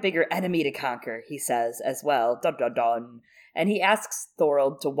 I have a bigger enemy to conquer, he says, as well. Dun dun dun. And he asks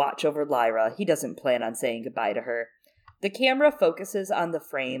Thorold to watch over Lyra. He doesn't plan on saying goodbye to her. The camera focuses on the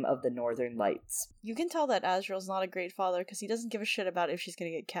frame of the Northern Lights. You can tell that Azriel's not a great father because he doesn't give a shit about if she's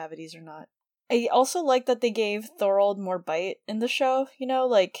going to get cavities or not. I also like that they gave Thorold more bite in the show, you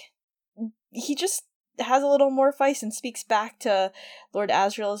know, he just has a little more feist and speaks back to Lord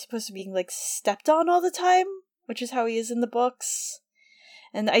Azriel as opposed to being, stepped on all the time, which is how he is in the books.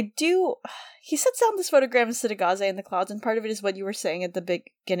 And he sets down this photogram of Sitagaze in the clouds, and part of it is what you were saying at the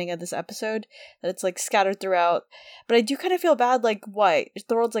beginning of this episode, that it's like scattered throughout. But I do kind of feel bad, like, what?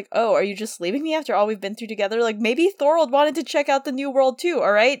 Thorold's like, oh, are you just leaving me after all we've been through together? Like, maybe Thorold wanted to check out the new world too,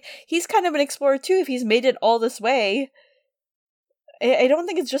 alright? He's kind of an explorer too if he's made it all this way. I don't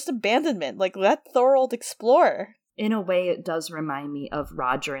think it's just abandonment. Like, let Thorold explore. In a way, it does remind me of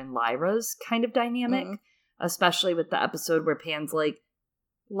Roger and Lyra's kind of dynamic, especially with the episode where Pan's like,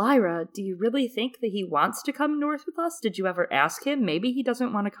 Lyra, do you really think that he wants to come north with us? Did you ever ask him? Maybe he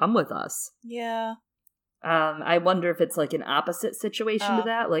doesn't want to come with us. Yeah. I wonder if it's like an opposite situation to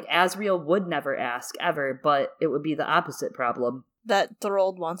that. Like, Asriel would never ask, ever, but it would be the opposite problem. That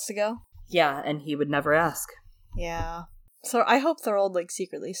Thorold wants to go? Yeah, and he would never ask. Yeah. So I hope Thorold, like,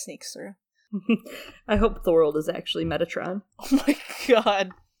 secretly sneaks through. I hope Thorold is actually Metatron. Oh my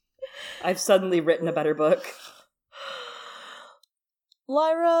god. I've suddenly written a better book.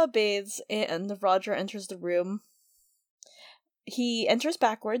 Lyra bathes and Roger enters the room. He enters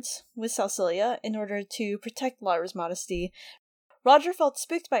backwards with Salsilia in order to protect Lyra's modesty. Roger felt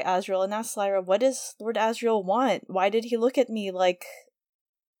spooked by Asriel and asked Lyra, what does Lord Asriel want? Why did he look at me like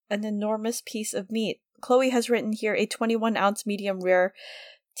an enormous piece of meat? Chloe has written here a 21-ounce medium rare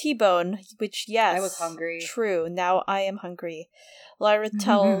T-bone, which, yes, I was hungry. True, now I am hungry. Lyra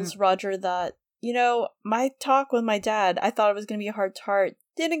tells Roger that, you know, my talk with my dad, I thought it was going to be a heart-to-heart,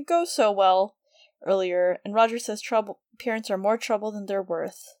 didn't go so well earlier, and Roger says parents are more trouble than they're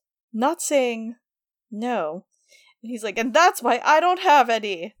worth. Not saying no. And he's like, and that's why I don't have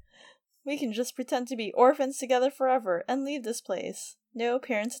any! We can just pretend to be orphans together forever and leave this place. No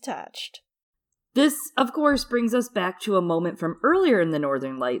parents attached. This, of course, brings us back to a moment from earlier in the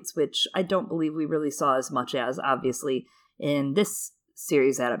Northern Lights, which I don't believe we really saw as much as, obviously, in this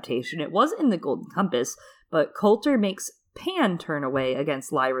series adaptation. It was in the Golden Compass, but Coulter makes Pan turn away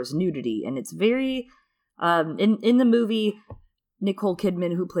against Lyra's nudity, and it's very in the movie, Nicole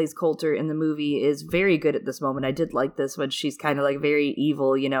Kidman, who plays Coulter in the movie, is very good at this moment. I did like this when she's kind of like very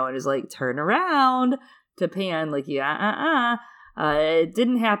evil, you know, and is like, turn around to Pan, like, yeah, it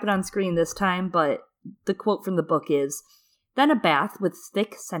didn't happen on screen this time, but the quote from the book is, then a bath with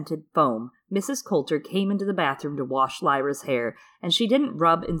thick scented foam. Mrs. Coulter came into the bathroom to wash Lyra's hair, and she didn't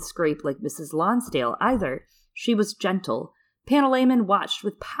rub and scrape like Mrs. Lonsdale either. She was gentle. Pantalaimon watched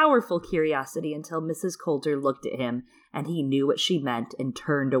with powerful curiosity until Mrs. Coulter looked at him, and he knew what she meant and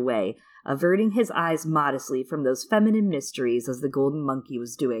turned away, averting his eyes modestly from those feminine mysteries as the golden monkey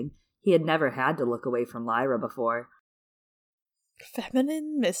was doing. He had never had to look away from Lyra before.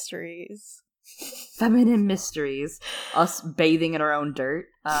 Feminine mysteries. Feminine mysteries. Us bathing in our own dirt.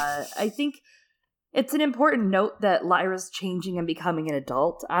 I think it's an important note that Lyra's changing and becoming an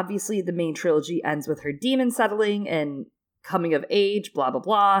adult. Obviously, the main trilogy ends with her demon settling and coming of age, blah, blah,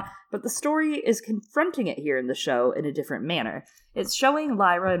 blah. But the story is confronting it here in the show in a different manner. It's showing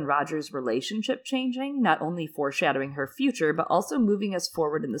Lyra and Roger's relationship changing, not only foreshadowing her future, but also moving us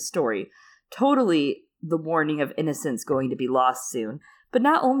forward in the story. Totally the warning of innocence going to be lost soon. But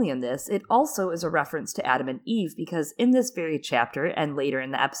not only in this, it also is a reference to Adam and Eve, because in this very chapter, and later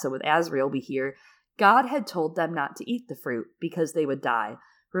in the episode with Asriel, we hear, God had told them not to eat the fruit because they would die.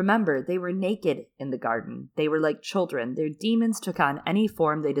 Remember, they were naked in the garden. They were like children. Their demons took on any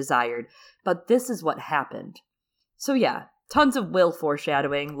form they desired. But this is what happened. So yeah, tons of Will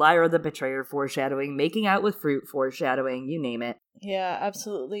foreshadowing, Lyra the Betrayer foreshadowing, making out with fruit foreshadowing, you name it. Yeah,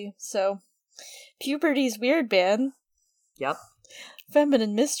 absolutely. So, puberty's weird, man. Yep.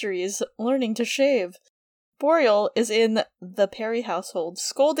 Feminine mysteries, learning to shave. Boreal is in the Perry household,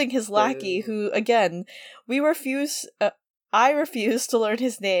 scolding his lackey, who, again, I refuse to learn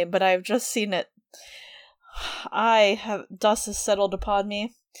his name, but I have just seen it. Dust has settled upon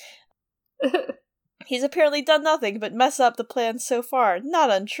me. He's apparently done nothing but mess up the plans so far.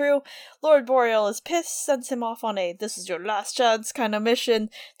 Not untrue. Lord Boreal is pissed, sends him off on a this is your last chance kind of mission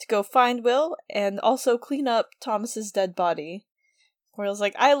to go find Will, and also clean up Thomas's dead body. Boreal's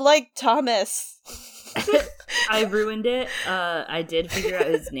like, I like Thomas! I ruined it. I did figure out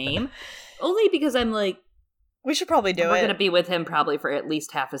his name. Only because I'm like, we should probably do it. We're going to be with him probably for at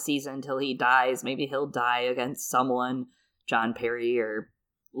least half a season until he dies. Maybe he'll die against someone, John Perry or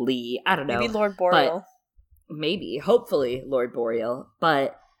Lee. I don't know. Maybe Lord Boreal. Maybe, hopefully, Lord Boreal.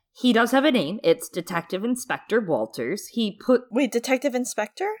 But he does have a name. It's Detective Inspector Walters. Wait, Detective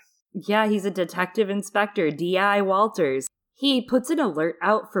Inspector? Yeah, he's a Detective Inspector, D.I. Walters. He puts an alert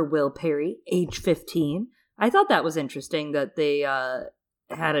out for Will Perry, age 15. I thought that was interesting that they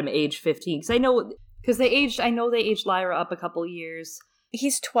had him age 15. Because I know they aged Lyra up a couple years.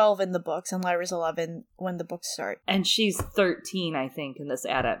 he's 12 in the books, and Lyra's 11 when the books start. And she's 13, I think, in this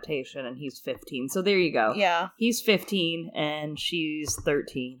adaptation, and he's 15. So there you go. Yeah. He's 15, and she's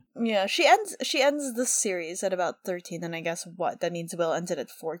 13. Yeah, she ends the series at about 13, and I guess that means Will ended at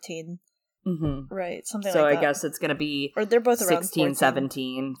 14. Mm-hmm. Right, something so like that. So I guess it's going to be or they're both around 16, 14.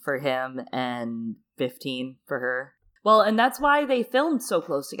 17 for him, and 15 for her. Well, and that's why they filmed so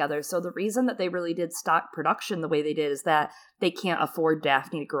close together. So the reason that they really did stock production the way they did is that they can't afford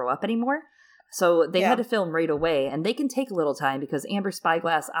Daphne to grow up anymore. So they had to film right away, and they can take a little time because Amber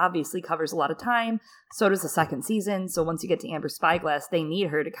Spyglass obviously covers a lot of time. So does the second season. So once you get to Amber Spyglass, they need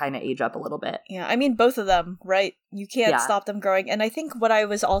her to kind of age up a little bit. Yeah, I mean, both of them, right? You can't stop them growing. And I think what I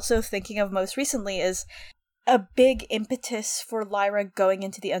was also thinking of most recently is a big impetus for Lyra going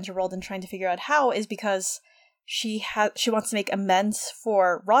into the underworld and trying to figure out how is because she wants to make amends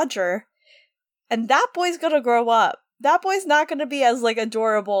for Roger, and that boy's gonna grow up. That boy's not gonna be as, like,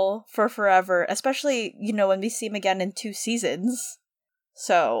 adorable for forever, especially, you know, when we see him again in 2 seasons.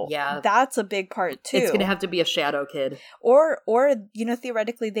 So, that's a big part, too. It's gonna have to be a shadow kid. Or, you know,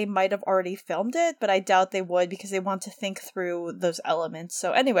 theoretically, they might have already filmed it, but I doubt they would because they want to think through those elements.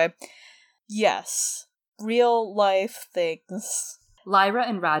 So, anyway, yes. Real life things. Lyra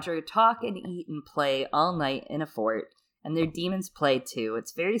and Roger talk and eat and play all night in a fort, and their demons play too.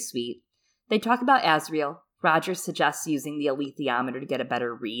 It's very sweet. They talk about Asriel. Roger suggests using the alethiometer to get a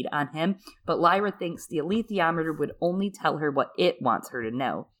better read on him, but Lyra thinks the alethiometer would only tell her what it wants her to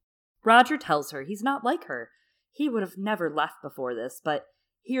know. Roger tells her he's not like her. He would have never left before this, but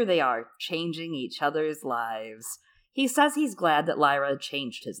here they are, changing each other's lives. He says he's glad that Lyra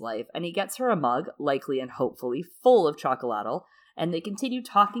changed his life, and he gets her a mug, likely and hopefully full of chocolatl, and they continue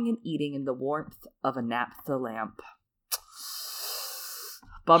talking and eating in the warmth of a naphtha lamp.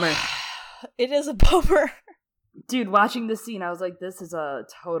 Bummer. It is a bummer. Dude, watching this scene, I was like, this is a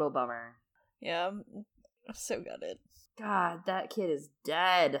total bummer. Yeah, I'm so gutted. God, that kid is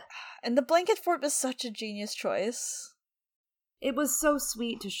dead. And the blanket fort was such a genius choice. It was so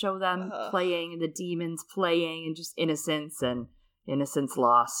sweet to show them playing, and the demons playing, and just innocence and innocence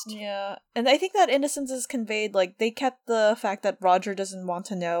lost. Yeah, and I think that innocence is conveyed, like, they kept the fact that Roger doesn't want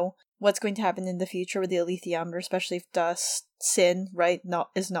to know what's going to happen in the future with the alethiometer, especially if dust, sin, right,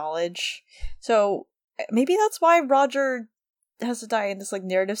 is knowledge. So, maybe that's why Roger has to die in this, like,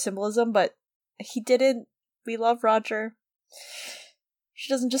 narrative symbolism, but he didn't. We love Roger.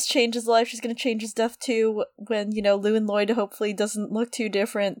 She doesn't just change his life, she's gonna change his death too when, you know, Lou and Lloyd hopefully doesn't look too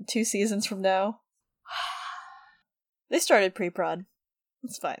different 2 seasons from now. They started pre-prod.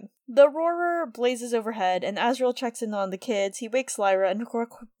 It's fine. The roarer blazes overhead, and Asriel checks in on the kids. He wakes Lyra and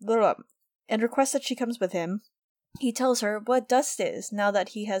requests that she comes with him. He tells her what dust is, now that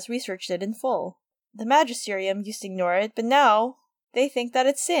he has researched it in full. The Magisterium used to ignore it, but now they think that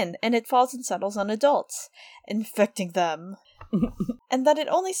it's sin, and it falls and settles on adults, infecting them. And that it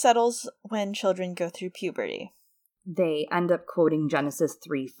only settles when children go through puberty. They end up quoting Genesis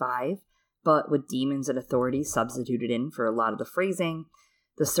 3:5, but with demons and authorities substituted in for a lot of the phrasing.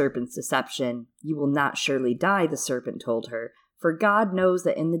 The serpent's deception. You will not surely die, the serpent told her. For God knows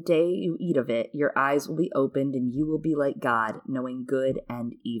that in the day you eat of it, your eyes will be opened and you will be like God, knowing good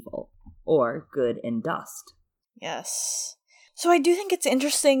and evil. Or good and dust. Yes. So I do think it's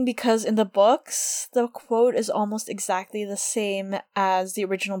interesting because in the books, the quote is almost exactly the same as the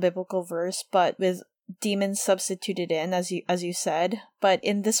original biblical verse, but with demons substituted in, as you said. But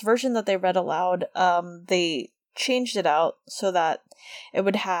in this version that they read aloud, they changed it out so that it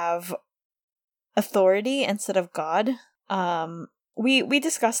would have authority instead of God. We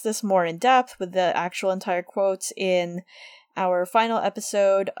discussed this more in depth with the actual entire quotes in our final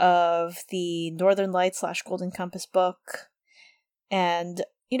episode of the Northern Lights / Golden Compass book. And,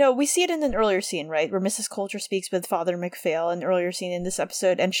 you know, we see it in an earlier scene, right? Where Mrs. Coulter speaks with Father MacPhail, an earlier scene in this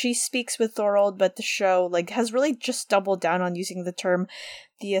episode, and she speaks with Thorold, but the show, like, has really just doubled down on using the term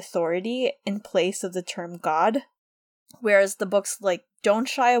the authority in place of the term God. Whereas the books, like, don't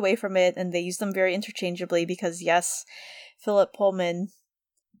shy away from it, and they use them very interchangeably because, yes, Philip Pullman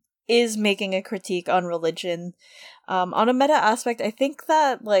is making a critique on religion. On a meta aspect, I think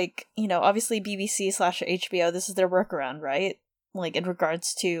that, like, you know, obviously BBC / HBO, this is their workaround, right? Like, in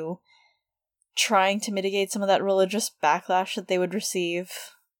regards to trying to mitigate some of that religious backlash that they would receive.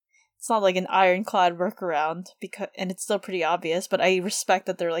 It's not like an ironclad workaround, and it's still pretty obvious, but I respect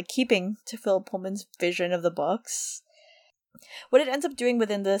that they're, like, keeping to Philip Pullman's vision of the books. What it ends up doing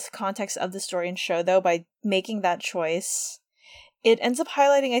within this context of the story and show, though, by making that choice, it ends up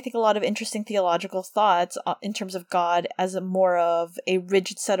highlighting, I think, a lot of interesting theological thoughts in terms of God as more of a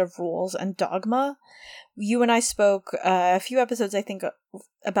rigid set of rules and dogma. You and I spoke a few episodes, I think,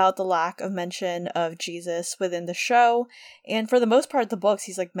 about the lack of mention of Jesus within the show. And for the most part, the books,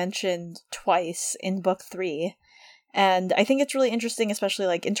 he's like mentioned twice in book 3. And I think it's really interesting, especially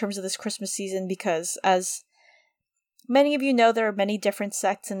like in terms of this Christmas season, because as many of you know, there are many different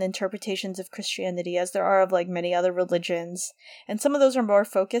sects and interpretations of Christianity, as there are of like many other religions. And some of those are more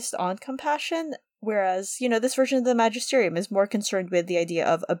focused on compassion, whereas, you know, this version of the Magisterium is more concerned with the idea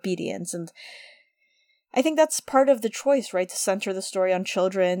of obedience. And I think that's part of the choice, right? To center the story on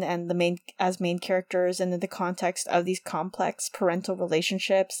children and the main characters, and in the context of these complex parental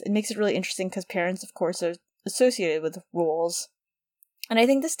relationships. It makes it really interesting because parents, of course, are associated with rules. And I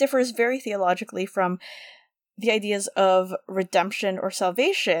think this differs very theologically from the ideas of redemption or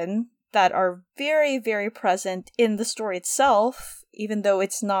salvation that are very, very present in the story itself, even though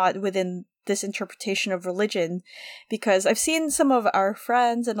it's not within this interpretation of religion. Because I've seen some of our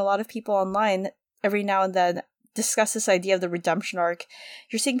friends and a lot of people online every now and then discuss this idea of the redemption arc.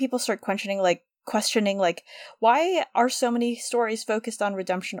 You're seeing people start questioning, why are so many stories focused on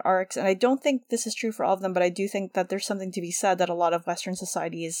redemption arcs? And I don't think this is true for all of them, but I do think that there's something to be said that a lot of Western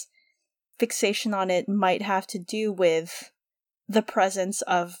societies' fixation on it might have to do with the presence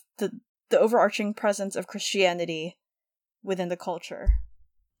of the overarching presence of Christianity within the culture.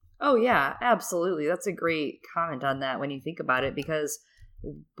 Oh yeah, absolutely. That's a great comment on that when you think about it, because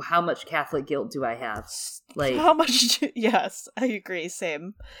how much Catholic guilt do I have? Like, how much? Yes, I agree.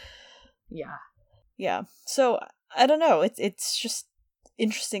 Same. Yeah. So I don't know. It's just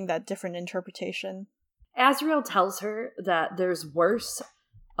interesting, that different interpretation. Azriel tells her that there's worse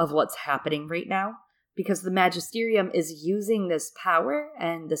of what's happening right now because the Magisterium is using this power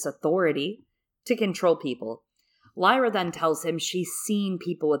and this authority to control people. Lyra then tells him she's seen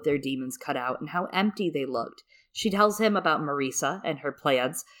people with their demons cut out and how empty they looked. She tells him about Marisa and her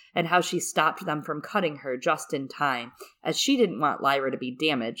plans and how she stopped them from cutting her just in time, as she didn't want Lyra to be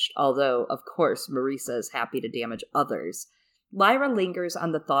damaged, although, of course, Marisa is happy to damage others. Lyra lingers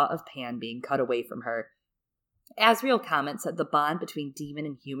on the thought of Pan being cut away from her. Azriel comments that the bond between demon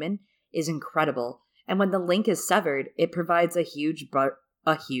and human is incredible, and when the link is severed, it provides a huge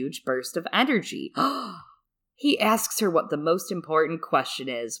burst of energy. He asks her what the most important question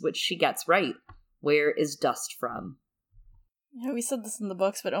is, which she gets right. Where is dust from? Yeah, we said this in the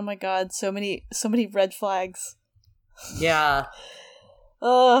books, but oh my god, so many red flags. Yeah.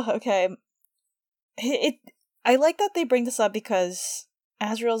 Oh, okay. I like that they bring this up because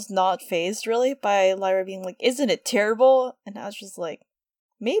Azriel's not fazed, really, by Lyra being like, isn't it terrible? And Azriel's like,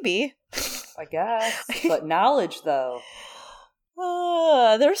 maybe. I guess. But knowledge, though.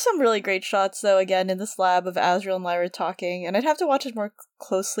 There's some really great shots, though, again, in this lab of Azriel and Lyra talking, and I'd have to watch it more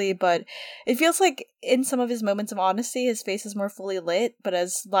closely, but it feels like in some of his moments of honesty, his face is more fully lit, but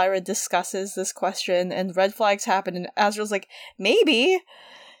as Lyra discusses this question and red flags happen, and Azriel's like, maybe,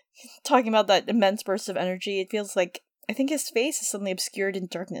 talking about that immense burst of energy, it feels like, I think his face is suddenly obscured in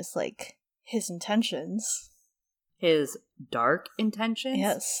darkness, like his intentions. His dark intentions?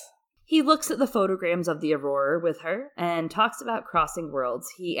 Yes. He looks at the photograms of the Aurora with her and talks about crossing worlds.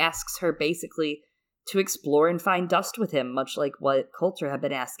 He asks her basically to explore and find dust with him, much like what Coulter had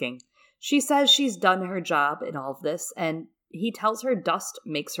been asking. She says she's done her job in all of this, and he tells her dust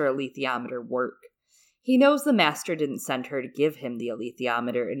makes her alethiometer work. He knows the master didn't send her to give him the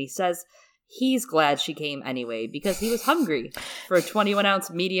alethiometer, and he says he's glad she came anyway because he was hungry for a 21-ounce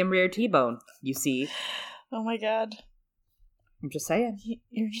medium rare T-bone, you see. Oh my god. I'm just saying.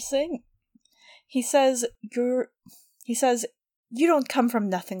 You're just saying. He says, you don't come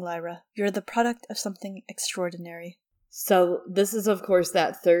from nothing, Lyra. You're the product of something extraordinary. So this is, of course,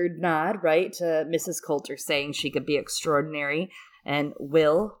 that third nod, right, to Mrs. Coulter saying she could be extraordinary, and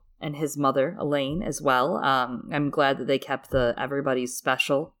Will and his mother, Elaine, as well. I'm glad that they kept the everybody's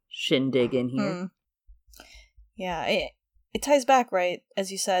special shindig in here. Yeah, it ties back, right,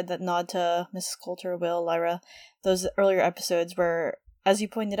 as you said, that nod to Mrs. Coulter, Will, Lyra, those earlier episodes where, as you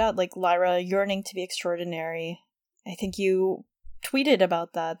pointed out, like, Lyra yearning to be extraordinary. I think you tweeted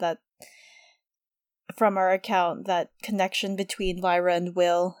about that from our account, that connection between Lyra and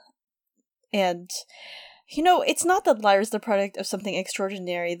Will. And, you know, it's not that Lyra's the product of something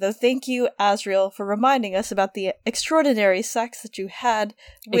extraordinary, though thank you, Azriel, for reminding us about the extraordinary sex that you had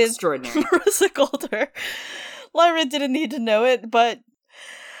with Marisa Coulter. Lyra didn't need to know it, but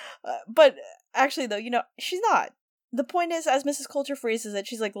actually, though, you know, she's not. The point is, as Mrs. Coulter phrases it,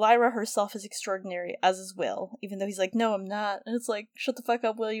 she's like, Lyra herself is extraordinary, as is Will, even though he's like, no, I'm not. And it's like, shut the fuck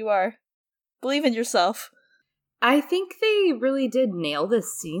up, Will, you are. Believe in yourself. I think they really did nail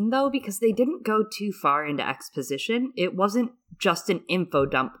this scene, though, because they didn't go too far into exposition. It wasn't just an info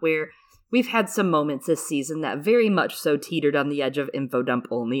dump where we've had some moments this season that very much so teetered on the edge of info dump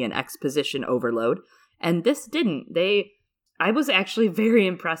only and exposition overload. And this didn't. I was actually very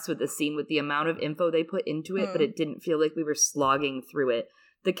impressed with this scene with the amount of info they put into it, but it didn't feel like we were slogging through it.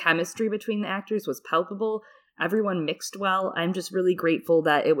 The chemistry between the actors was palpable. Everyone mixed well. I'm just really grateful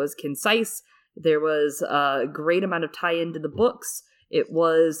that it was concise. There was a great amount of tie-in to the books. It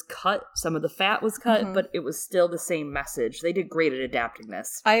was cut. Some of the fat was cut, but it was still the same message. They did great at adapting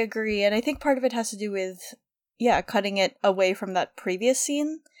this. I agree, and I think part of it has to do with, cutting it away from that previous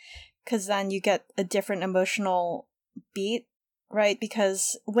scene, because then you get a different emotional beat, right?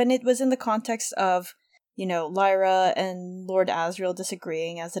 Because when it was in the context of, Lyra and Lord Asriel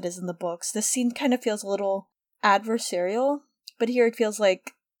disagreeing, as it is in the books, this scene kind of feels a little adversarial, but here it feels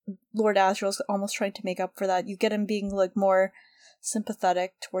like Lord Asriel's almost trying to make up for that. You get him being like more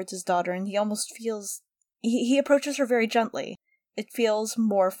sympathetic towards his daughter, and he almost feels he approaches her very gently. It feels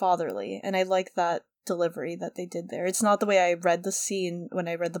more fatherly, and I like that delivery that they did there. It's not the way I read the scene when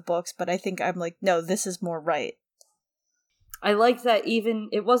I read the books, but I think I'm like, no, this is more right. I like that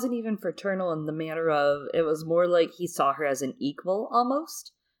it wasn't even fraternal in the manner of, it was more like he saw her as an equal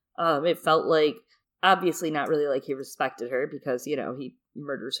almost. It felt like, obviously not really like he respected her because, he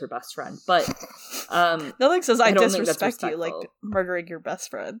murders her best friend, but nothing says I disrespect you like murdering your best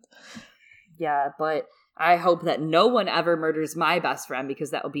friend. Yeah, but I hope that no one ever murders my best friend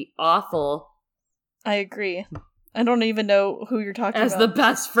because that would be awful. I agree. I don't even know who you're talking about. As the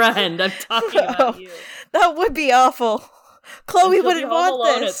best friend, I'm talking about you. That would be awful. Chloe wouldn't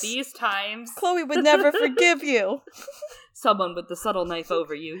want this. At these times. Chloe would never forgive you. Someone with the subtle knife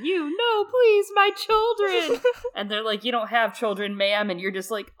over you. No, please, my children. And they're like, you don't have children, ma'am. And you're just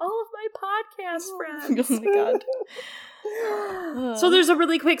like, all of my podcast friends. Oh my god. So there's a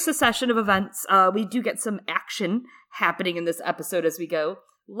really quick succession of events. We do get some action happening in this episode as we go.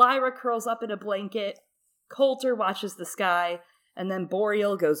 Lyra curls up in a blanket. Coulter watches the sky. And then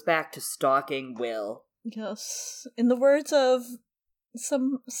Boreal goes back to stalking Will. Yes. In the words of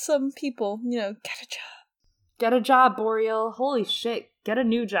some people, get a job. Get a job, Boreal. Holy shit. Get a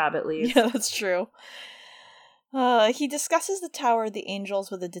new job, at least. Yeah, that's true. He discusses the Tower of the Angels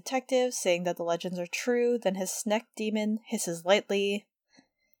with a detective, saying that the legends are true. Then his Sneck demon hisses lightly.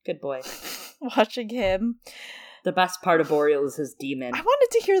 Good boy. Watching him. The best part of Boreal is his demon. I wanted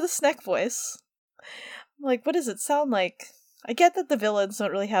to hear the Sneck voice. Like, what does it sound like? I get that the villains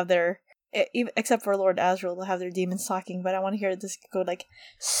don't really have their... except for Lord Asriel, they'll have their demons talking, but I want to hear this go like...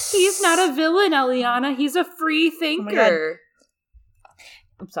 He's not a villain, Eliana. He's a free thinker.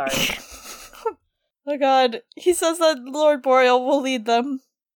 I'm sorry. Oh my god. He says that Lord Boreal will lead them.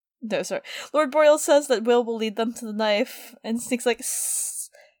 No, sorry. Lord Boreal says that Will lead them to the knife, and Snake's like,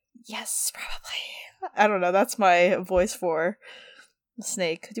 yes, probably. I don't know, that's my voice for the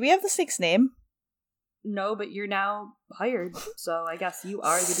snake. Do we have the snake's name? No, but you're now hired, so I guess you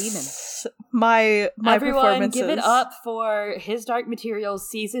are the demon. My Everyone, performances. Give it up for His Dark Materials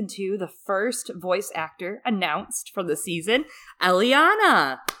Season 2, the first voice actor announced for the season,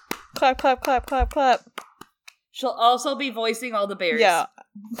 Eliana! Clap, clap, clap, clap, clap. She'll also be voicing all the bears. Yeah,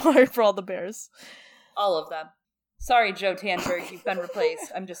 hired for all the bears. All of them. Sorry, Joe Tanberg, you've been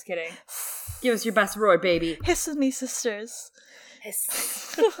replaced. I'm just kidding. Give us your best roar, baby. Hiss with me, sisters.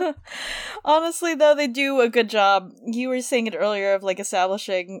 Honestly, though, they do a good job. You were saying it earlier of like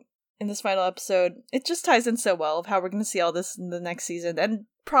establishing in this final episode. It just ties in so well of how we're going to see all this in the next season. And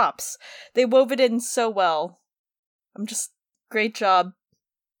props. They wove it in so well. Great job,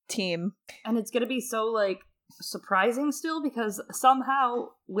 team. And it's going to be so like surprising still because somehow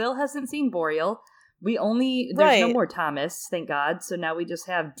Will hasn't seen Boreal. There's no more Thomas, thank God. So now we just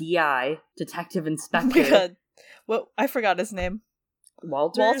have D.I., Detective Inspector. Oh my god. Well, I forgot his name.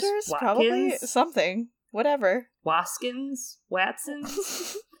 Walters? Watkins? Probably? Something. Whatever. Watkins?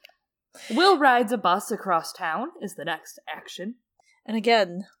 Watsons? Will rides a bus across town is the next action. And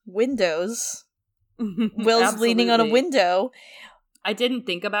again, windows. Will's leaning on a window. I didn't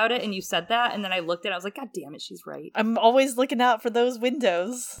think about it, and you said that, and then I looked at it, I was like, God damn it, she's right. I'm always looking out for those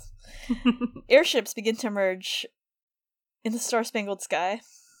windows. Airships begin to emerge in the star-spangled sky.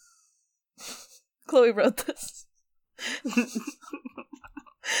 Chloe wrote this.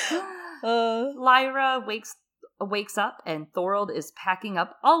 Lyra wakes up, and Thorold is packing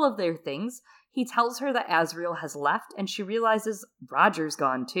up all of their things. He tells her that Asriel has left, and she realizes Roger's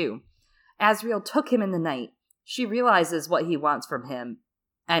gone too. Asriel took him in the night. She realizes what he wants from him.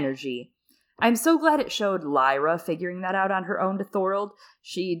 Energy. I'm so glad it showed Lyra figuring that out on her own to Thorold.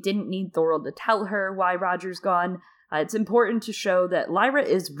 She didn't need Thorold to tell her why Roger's gone. It's important to show that Lyra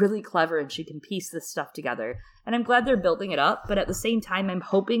is really clever and she can piece this stuff together. And I'm glad they're building it up, but at the same time, I'm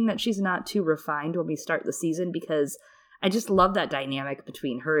hoping that she's not too refined when we start the season, because I just love that dynamic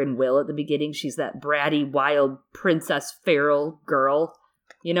between her and Will at the beginning. She's that bratty, wild, princess feral girl.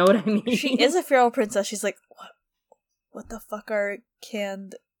 You know what I mean? She is a feral princess. She's like, what the fuck are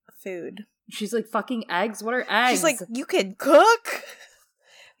canned food? She's like, fucking eggs? What are eggs? She's like, you can cook?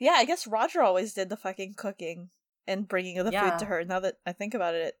 Yeah, I guess Roger always did the fucking cooking and bringing of the food to her. Now that I think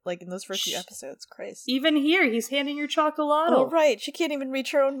about it, like in those first few episodes, Christ. Even here, he's handing her chocolate. Oh, right. She can't even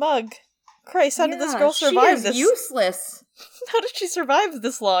reach her own mug. Christ, how did this girl survive this? She is useless. How did she survive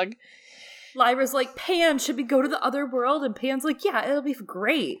this long? Lyra's like, Pan, should we go to the other world? And Pan's like, yeah, it'll be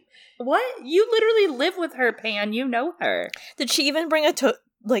great. What? You literally live with her, Pan. You know her. Did she even bring a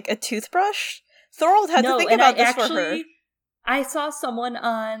toothbrush? Thorold had to think about this for her. I saw someone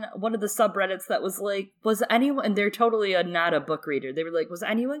on one of the subreddits that was like, was anyone, and they're totally not a book reader, they were like, was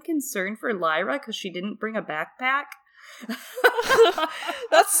anyone concerned for Lyra because she didn't bring a backpack?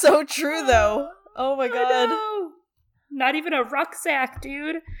 That's so true, though. Oh my god. Not even a rucksack,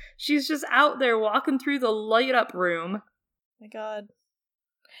 dude. She's just out there walking through the light-up room. Oh my god.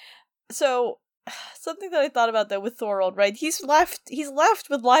 So, something that I thought about, though, with Thorold, right? He's left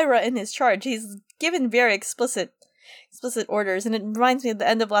with Lyra in his charge. He's given very explicit orders, and it reminds me of the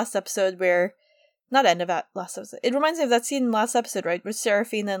end of last episode where... Not end of that last episode. It reminds me of that scene in last episode, right? Where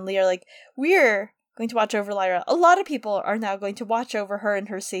Seraphine and Lee are like, we're going to watch over Lyra. A lot of people are now going to watch over her and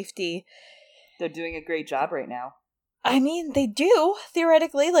her safety. They're doing a great job right now. I mean, they do,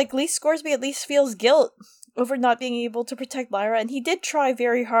 theoretically. Like, Lee Scoresby at least feels guilt over not being able to protect Lyra, and he did try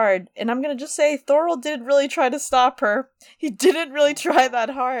very hard. And I'm gonna just say, Thorold didn't really try to stop her. He didn't really try that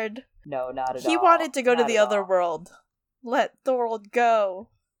hard. No, not at all. He wanted to go to the other world. Let Thorold go.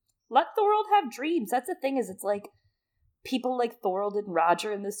 Let Thorold have dreams. That's the thing, is it's like, people like Thorold and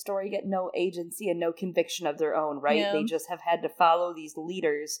Roger in this story get no agency and no conviction of their own, right? Yeah. They just have had to follow these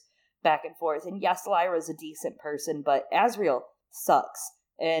leaders back and forth. And yes, Lyra's a decent person, but Asriel sucks.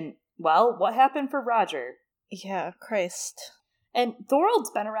 And, well, what happened for Roger? Yeah, Christ. And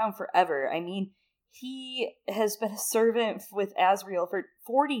Thorold's been around forever. I mean, he has been a servant with Asriel for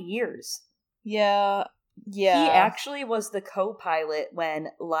 40 years. Yeah. He actually was the co-pilot when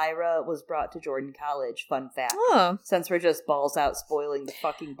Lyra was brought to Jordan College. Fun fact. Oh. Since we're just balls out spoiling the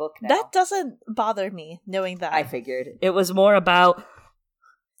fucking book now. That doesn't bother me, knowing that. I figured. It was more about...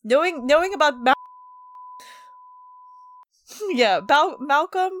 Knowing about yeah,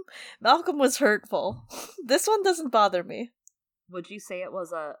 Malcolm was hurtful. This one doesn't bother me. Would you say it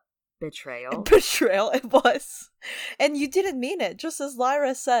was a betrayal? Betrayal, it was. And you didn't mean it, just as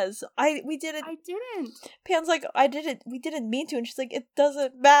Lyra says. We didn't. I didn't. Pan's like, we didn't mean to, and she's like, it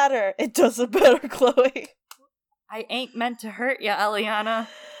doesn't matter. It doesn't matter, Chloe. I ain't meant to hurt ya, Eliana.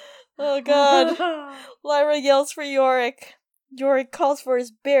 Oh god. Lyra yells for Yorick. Yorick calls for his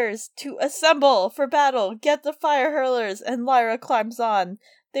bears to assemble for battle, get the fire hurlers, and Lyra climbs on.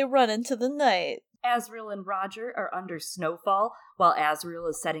 They run into the night. Asriel and Roger are under Snowfall, while Asriel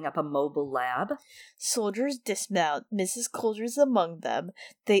is setting up a mobile lab. Soldiers dismount. Mrs. Coulter's among them.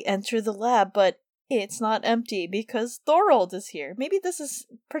 They enter the lab, but it's not empty because Thorold is here. Maybe this is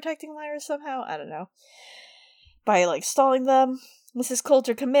protecting Lyra somehow? I don't know. By, stalling them. Mrs.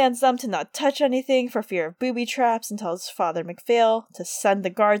 Coulter commands them to not touch anything for fear of booby traps and tells Father MacPhail to send the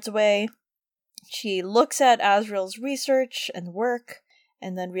guards away. She looks at Asriel's research and work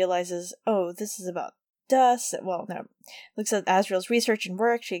and then realizes, oh, this is about dust. Well, no. Looks at Asriel's research and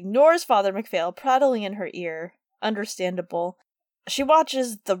work. She ignores Father MacPhail prattling in her ear. Understandable. She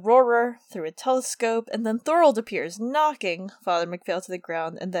watches the roarer through a telescope, and then Thorold appears, knocking Father MacPhail to the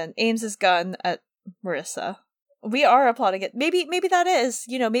ground, and then aims his gun at Marissa. We are applauding it. Maybe that is.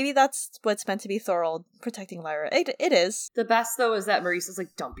 Maybe that's what's meant to be Thorold protecting Lyra. It is. The best, though, is that Marissa's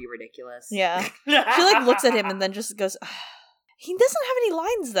like, don't be ridiculous. Yeah. She, looks at him and then just goes... He doesn't have any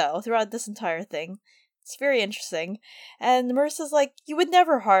lines, though, throughout this entire thing. It's very interesting. And Marissa's like, you would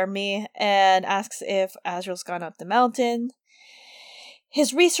never harm me, and asks if Asriel's gone up the mountain.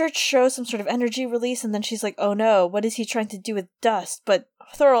 His research shows some sort of energy release, and then she's like, oh no, what is he trying to do with dust? But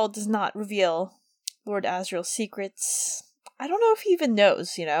Thorold does not reveal Lord Asriel's secrets. I don't know if he even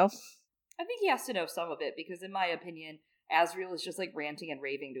knows, I think he has to know some of it, because in my opinion, Asriel is just ranting and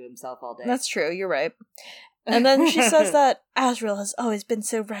raving to himself all day. That's true, you're right. And then she says that Asriel has always been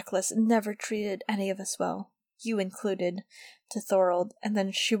so reckless and never treated any of us well, you included, to Thorold, and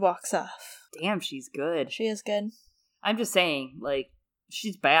then she walks off. Damn, she's good. She is good. I'm just saying,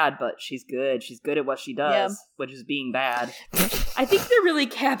 she's bad, but she's good. She's good at what she does, which is being bad. I think they're really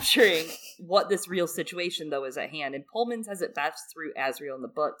capturing what this real situation, though, is at hand. And Pullman says it best through Asriel in the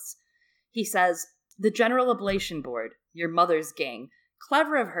books. He says, "The General Oblation Board, your mother's gang.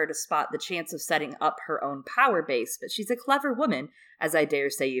 Clever of her to spot the chance of setting up her own power base, but she's a clever woman, as I dare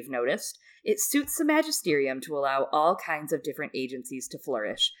say you've noticed. It suits the Magisterium to allow all kinds of different agencies to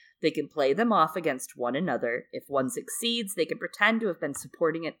flourish. They can play them off against one another. If one succeeds, they can pretend to have been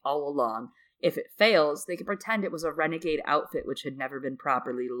supporting it all along. If it fails, they can pretend it was a renegade outfit which had never been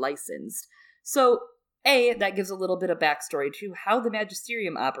properly licensed." So, that gives a little bit of backstory to how the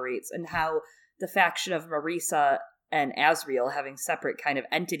Magisterium operates and how the faction of Marisa and Asriel having separate kind of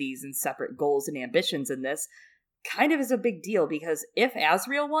entities and separate goals and ambitions in this kind of is a big deal, because if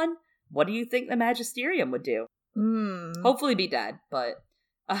Asriel won, what do you think the Magisterium would do? Hopefully be dead, but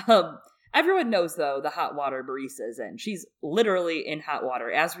everyone knows, though, the hot water Marisa is in. She's literally in hot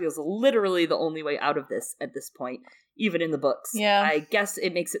water. Asriel's literally the only way out of this at this point, even in the books. Yeah. I guess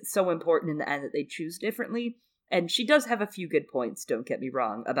it makes it so important in the end that they choose differently, and she does have a few good points, don't get me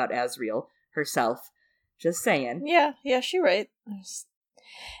wrong, about Asriel herself. Just saying. Yeah, she's right.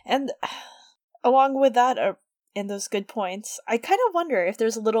 And along with that, and those good points, I kind of wonder if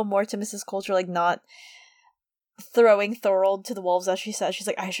there's a little more to Mrs. Coulter, like not throwing Thorold to the wolves, as she says. She's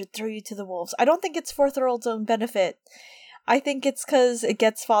like, "I should throw you to the wolves." I don't think it's for Thorold's own benefit. I think it's because it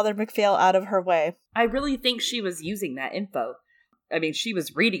gets Father MacPhail out of her way. I really think she was using that info. I mean, she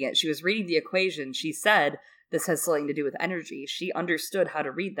was reading it. She was reading the equation. She said, "This has something to do with energy." She understood how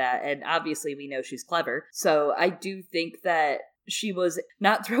to read that, and obviously we know she's clever. So I do think that she was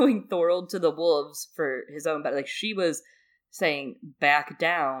not throwing Thorold to the wolves for his own, but like she was saying back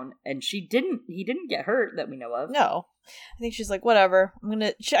down, and he didn't get hurt that we know of. No. I think she's like, whatever.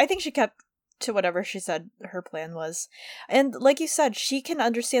 I think she kept to whatever she said her plan was. And like you said, she can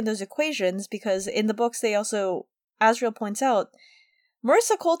understand those equations because in the books they also, Asriel points out,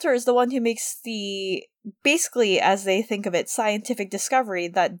 Marisa Coulter is the one who makes the, basically, as they think of it, scientific discovery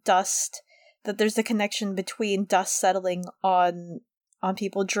that there's a connection between dust settling on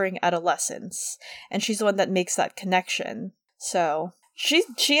people during adolescence. And she's the one that makes that connection. So, she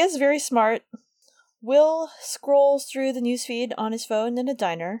is very smart. Will scrolls through the newsfeed on his phone in a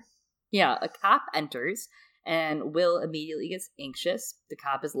diner. Yeah, a cop enters, and Will immediately gets anxious. The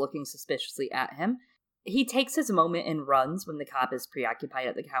cop is looking suspiciously at him. He takes his moment and runs when the cop is preoccupied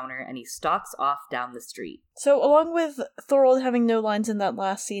at the counter, and he stalks off down the street. So, along with Thorold having no lines in that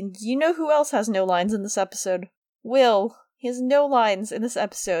last scene, do you know who else has no lines in this episode? Will. He has no lines in this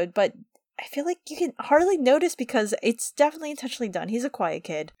episode, but I feel like you can hardly notice because it's definitely intentionally done. He's a quiet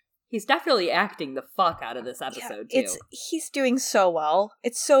kid. He's definitely acting the fuck out of this episode, too. He's doing so well.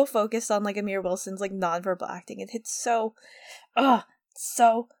 It's so focused on, like, Amir Wilson's, like, nonverbal acting. It hits so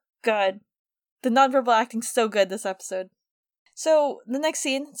good. The nonverbal acting's so good this episode. So, the next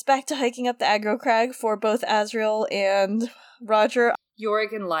scene, it's back to hiking up the aggro crag for both Asriel and Roger.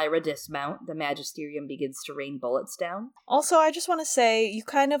 Yorick and Lyra dismount. The Magisterium begins to rain bullets down. Also, I just want to say, you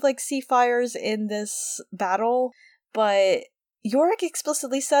kind of, like, see fires in this battle, but Yorick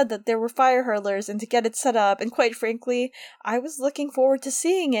explicitly said that there were fire hurlers and to get it set up, and quite frankly, I was looking forward to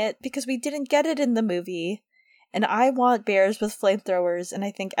seeing it because we didn't get it in the movie. And I want bears with flamethrowers, and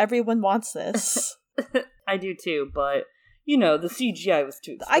I think everyone wants this. I do too, but, you know, the CGI was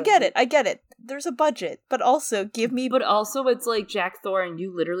too expensive. I get it. There's a budget, but also give me... But also, it's like, Jack Thorne,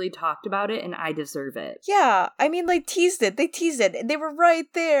 you literally talked about it, and I deserve it. Yeah, I mean, they teased it. And they were right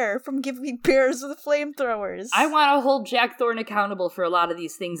there from giving me bears with flamethrowers. I want to hold Jack Thorne accountable for a lot of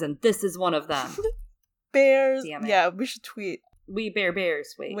these things, and this is one of them. Bears. Damn it. Yeah, we should tweet. We bear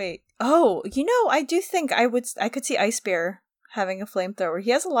bears. Wait. Oh, you know, I do think I could see Ice Bear having a flamethrower.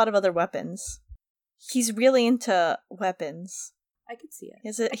 He has a lot of other weapons. He's really into weapons. I could see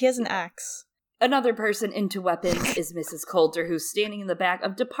it. He has an axe. Another person into weapons is Mrs. Coulter, who's standing in the back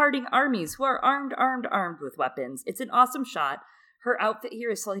of departing armies who are armed with weapons. It's an awesome shot. Her outfit here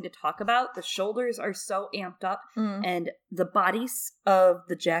is something to talk about. The shoulders are so amped up, and the bodice of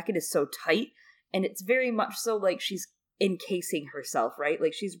the jacket is so tight, and it's very much so like she's encasing herself, right?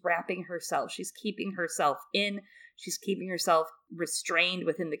 Like she's wrapping herself. She's keeping herself in. She's keeping herself restrained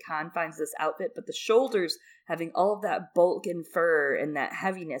within the confines of this outfit, but the shoulders having all of that bulk and fur and that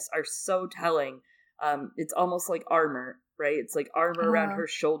heaviness are so telling. It's almost like armor, right? It's like armor around her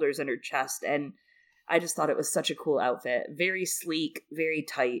shoulders and her chest, and I just thought it was such a cool outfit. Very sleek, very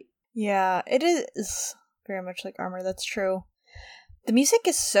tight. Yeah, it is very much like armor, that's true. The music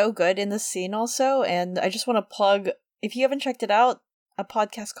is so good in this scene also, and I just want to plug, if you haven't checked it out, a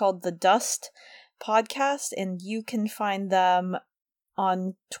podcast called The Dust Podcast, and you can find them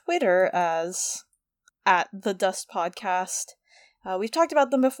on Twitter as @TheDustPodcast. We've talked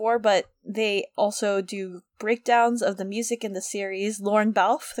about them before, but they also do breakdowns of the music in the series. Lauren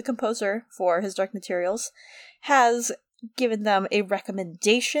Balfe, the composer for his Dark Materials, has given them a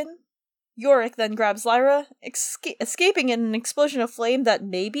recommendation. Yorick then grabs Lyra, escaping in an explosion of flame that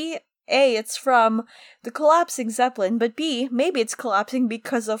maybe, A, it's from the collapsing Zeppelin, but B, maybe it's collapsing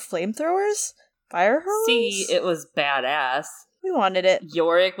because of flamethrowers? Fire hurlers? C, it was badass. We wanted it.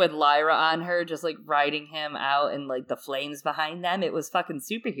 Yorick with Lyra on her, just like riding him out and like the flames behind them. It was fucking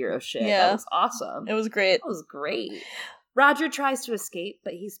superhero shit. Yeah. That was awesome. It was great. It was great. Roger tries to escape,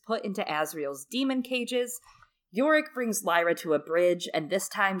 but he's put into Azriel's demon cages. Yorick brings Lyra to a bridge, and this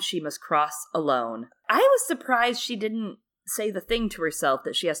time she must cross alone. I was surprised she didn't say the thing to herself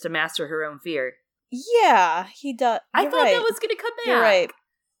that she has to master her own fear. Yeah, he does. I thought that was going to come back. You're right.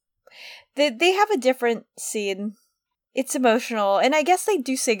 They have a different scene. It's emotional, and I guess they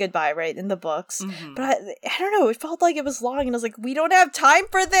do say goodbye, right, in the books. Mm-hmm. But I don't know, it felt like it was long, and I was like, we don't have time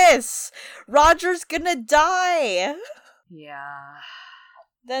for this! Roger's gonna die! Yeah.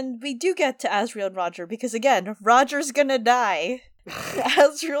 Then we do get to Azriel and Roger, because again, Roger's gonna die.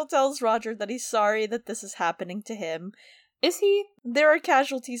 Azriel tells Roger that he's sorry that this is happening to him. Is he? There are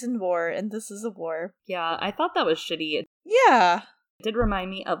casualties in war, and this is a war. Yeah, I thought that was shitty. Yeah. It did remind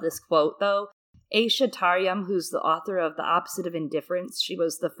me of this quote, though. Aisha Taryam, who's the author of The Opposite of Indifference, she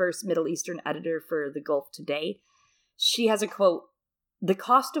was the first Middle Eastern editor for The Gulf Today. She has a quote, "The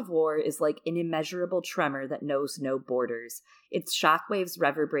cost of war is like an immeasurable tremor that knows no borders, its shockwaves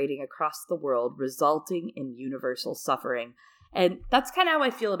reverberating across the world, resulting in universal suffering." And that's kind of how I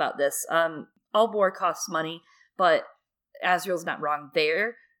feel about this. All war costs money, but Azriel's not wrong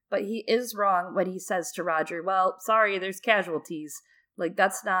there. But he is wrong when he says to Roger, well, sorry, there's casualties. Like,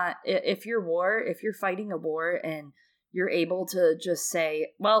 that's not, if you're fighting a war and you're able to just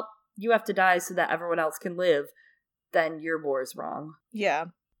say, well, you have to die so that everyone else can live, then your war is wrong. Yeah.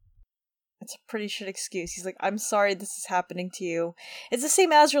 It's a pretty shit excuse. He's like, I'm sorry this is happening to you. It's the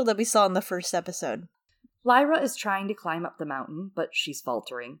same Azriel that we saw in the first episode. Lyra is trying to climb up the mountain, but she's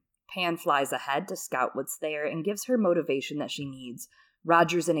faltering. Pan flies ahead to scout what's there and gives her motivation that she needs.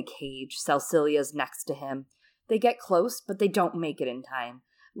 Roger's in a cage. Celcilia's next to him. They get close, but they don't make it in time.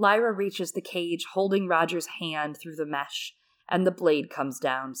 Lyra reaches the cage, holding Roger's hand through the mesh, and the blade comes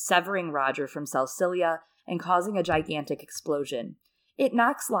down, severing Roger from Celcilia and causing a gigantic explosion. It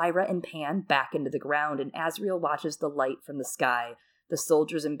knocks Lyra and Pan back into the ground, and Azriel watches the light from the sky, the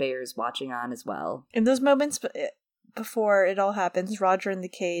soldiers and bears watching on as well. In those moments before it all happens, Roger in the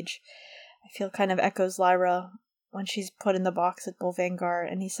cage, I feel kind of echoes Lyra when she's put in the box at Bolvangar,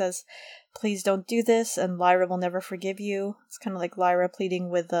 and he says, please don't do this, and Lyra will never forgive you. It's kind of like Lyra pleading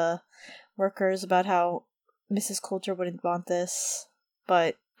with the workers about how Mrs. Coulter wouldn't want this,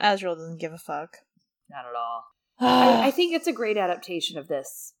 but Azriel doesn't give a fuck. Not at all. I think it's a great adaptation of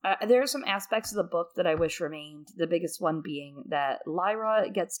this. There are some aspects of the book that I wish remained, the biggest one being that Lyra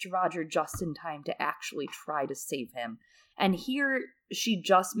gets to Roger just in time to actually try to save him. And here, she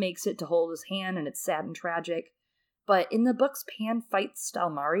just makes it to hold his hand, and it's sad and tragic. But in the books, Pan fights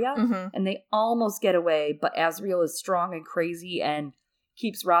Stalmaria, and they almost get away, but Azriel is strong and crazy and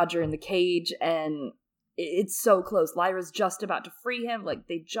keeps Roger in the cage, and it's so close. Lyra's just about to free him, like,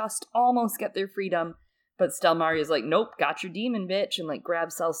 they just almost get their freedom, but Stalmaria's like, nope, got your demon, bitch, and, like,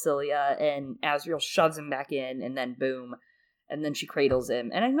 grabs Celcilia, and Azriel shoves him back in, and then boom, and then she cradles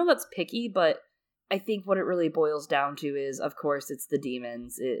him. And I know that's picky, but I think what it really boils down to is, of course, it's the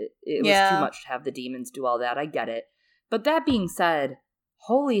demons. It was too much to have the demons do all that. I get it. But that being said,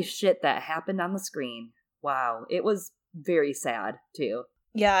 holy shit, that happened on the screen. Wow. It was very sad, too.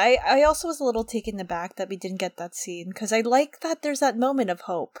 Yeah, I also was a little taken aback that we didn't get that scene, because I like that there's that moment of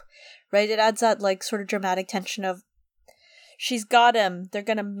hope, right? It adds that, like, sort of dramatic tension of, she's got him, they're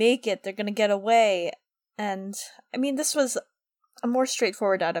gonna make it, they're gonna get away. And, I mean, this was a more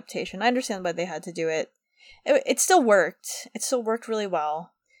straightforward adaptation. I understand why they had to do it. It still worked. It still worked really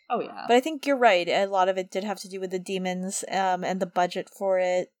well. Oh, yeah. But I think you're right. A lot of it did have to do with the demons and the budget for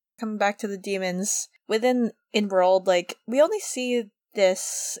it. Coming back to the demons, within InWorld, like, we only see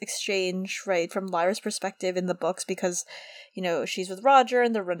this exchange, right, from Lyra's perspective in the books because, you know, she's with Roger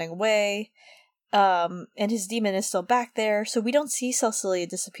and they're running away. And his demon is still back there, so we don't see Celcilia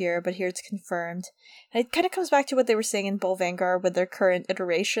disappear, but here it's confirmed. And it kind of comes back to what they were saying in Bolvangar with their current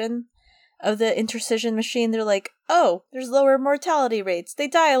iteration of the intercision machine. They're like, oh, there's lower mortality rates, they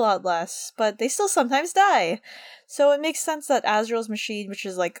die a lot less, but they still sometimes die. So it makes sense that Azriel's machine, which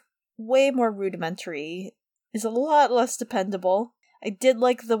is, like, way more rudimentary, is a lot less dependable. I did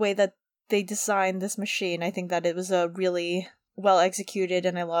like the way that they designed this machine. I think that it was a really well executed,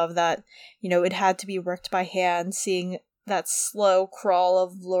 and I love that, it had to be worked by hand, seeing that slow crawl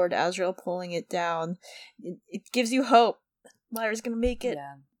of Lord Asriel pulling it down. It gives you hope. Lyra's gonna make it.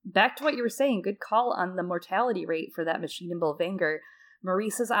 Yeah. Back to what you were saying, good call on the mortality rate for that machine in Bolvangar.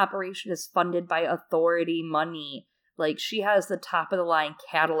 Marissa's operation is funded by authority money. Like, she has the top-of-the-line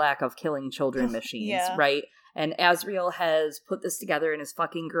Cadillac of killing children machines, right? And Asriel has put this together in his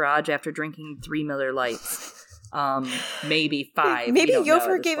fucking garage after drinking 3 Miller Lights. Maybe 5. Maybe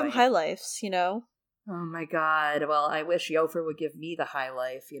Yofer gave him high lifes, Oh my god. Well, I wish Yofer would give me the high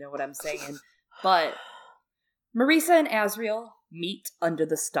life, you know what I'm saying? But Marissa and Asriel meet under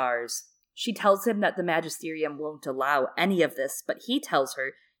the stars. She tells him that the Magisterium won't allow any of this, but he tells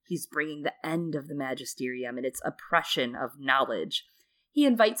her he's bringing the end of the Magisterium and its oppression of knowledge. He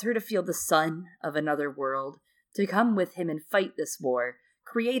invites her to feel the sun of another world, to come with him and fight this war,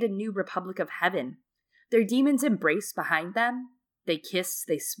 create a new Republic of Heaven. Their demons embrace behind them. They kiss,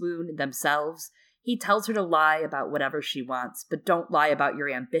 they swoon themselves. He tells her to lie about whatever she wants, but don't lie about your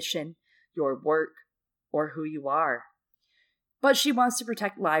ambition, your work, or who you are. But she wants to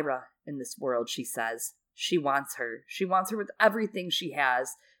protect Lyra in this world, she says. She wants her. She wants her with everything she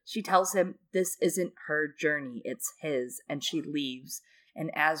has. She tells him this isn't her journey, it's his, and she leaves.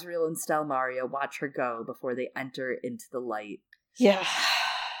 And Asriel and Stelmaria watch her go before they enter into the light. Yeah.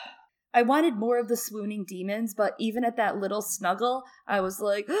 I wanted more of the swooning demons, but even at that little snuggle, I was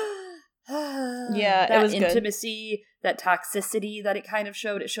like, yeah, that it was intimacy, good. That toxicity that it kind of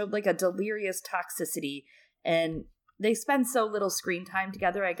showed. It showed like a delirious toxicity, and they spend so little screen time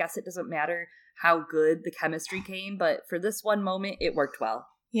together. I guess it doesn't matter how good the chemistry came, but for this one moment, it worked well.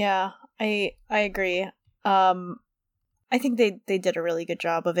 Yeah, I agree. I think they did a really good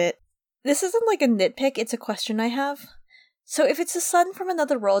job of it. This isn't like a nitpick, it's a question I have. So if it's the sun from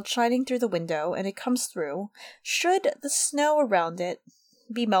another world shining through the window and it comes through, should the snow around it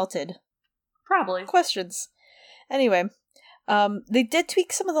be melted? Probably. Questions. Anyway, they did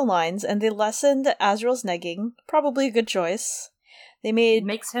tweak some of the lines and they lessened Asriel's negging. Probably a good choice. They made...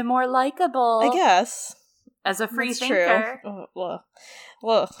 Makes him more likable. I guess. As a free thinker. True.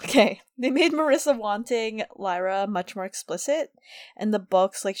 Well, okay. They made Marissa wanting Lyra much more explicit. In the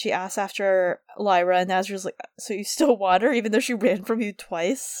books, like, she asks after Lyra, and Asriel's like, so you still want her, even though she ran from you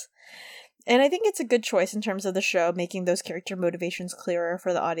twice? And I think it's a good choice in terms of the show, making those character motivations clearer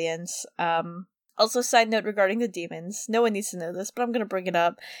for the audience. Also, side note regarding the demons. No one needs to know this, but I'm going to bring it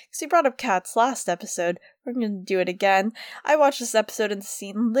up. Because we brought up cats last episode. We're going to do it again. I watched this episode and the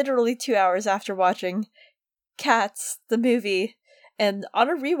scene literally 2 hours after watching Cats, the movie, and on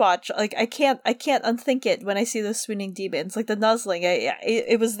a rewatch, like, I can't unthink it when I see those swooning demons, like the nuzzling.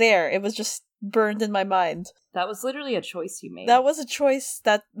 It was there. It was just burned in my mind. That was literally a choice you made. That was a choice.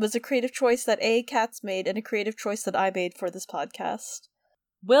 That was a creative choice that Cats made, and a creative choice that I made for this podcast.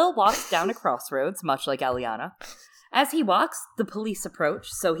 Will walks down a crossroads, much like Eliana. As he walks, the police approach,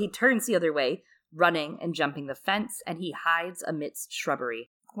 so he turns the other way, running and jumping the fence, and he hides amidst shrubbery.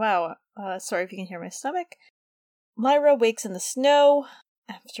 Wow. Sorry if you can hear my stomach. Lyra wakes in the snow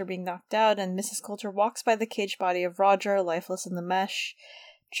after being knocked out, and Mrs. Coulter walks by the caged body of Roger, lifeless in the mesh,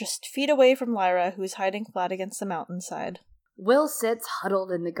 just feet away from Lyra, who is hiding flat against the mountainside. Will sits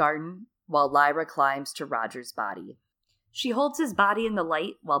huddled in the garden, while Lyra climbs to Roger's body. She holds his body in the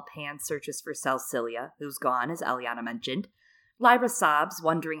light, while Pan searches for Celcilia, who's gone, as Eliana mentioned. Lyra sobs,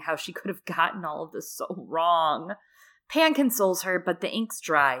 wondering how she could have gotten all of this so wrong. Pan consoles her, but the ink's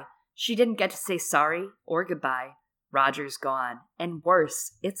dry. She didn't get to say sorry or goodbye. Roger's gone. And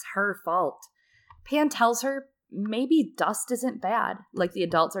worse, it's her fault. Pan tells her maybe dust isn't bad, like the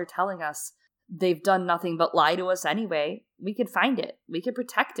adults are telling us. They've done nothing but lie to us anyway. We could find it. We could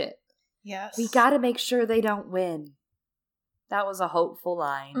protect it. Yes. We gotta make sure they don't win. That was a hopeful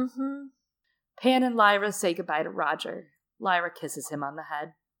line. Mm-hmm. Pan and Lyra say goodbye to Roger. Lyra kisses him on the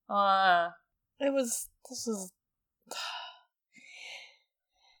head. This was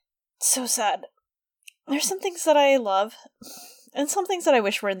so sad. There's some things that I love, and some things that I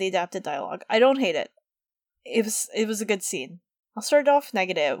wish were in the adapted dialogue. I don't hate it. It was a good scene. I'll start off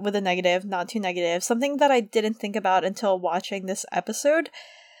with a negative, not too negative. Something that I didn't think about until watching this episode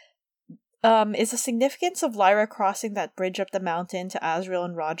is the significance of Lyra crossing that bridge up the mountain to Asriel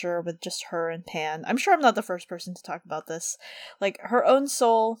and Roger with just her and Pan. I'm sure I'm not the first person to talk about this. Like, her own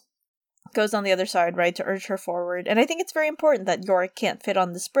soul goes on the other side, right, to urge her forward. And I think it's very important that Yorick can't fit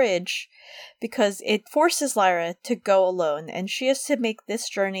on this bridge because it forces Lyra to go alone, and she has to make this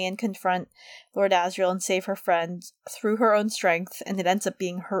journey and confront Lord Asriel and save her friend through her own strength, and it ends up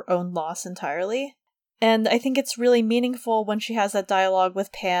being her own loss entirely. And I think it's really meaningful when she has that dialogue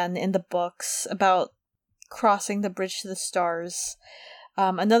with Pan in the books about crossing the bridge to the stars.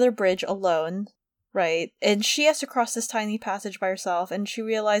 Another bridge alone, right? And she has to cross this tiny passage by herself, and she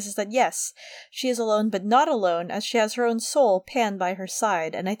realizes that yes, she is alone, but not alone, as she has her own soul, Pan, by her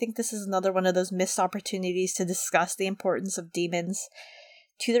side. And I think this is another one of those missed opportunities to discuss the importance of demons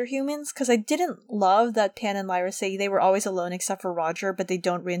to their humans, because I didn't love that Pan and Lyra say they were always alone except for Roger, but they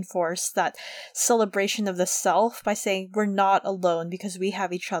don't reinforce that celebration of the self by saying we're not alone because we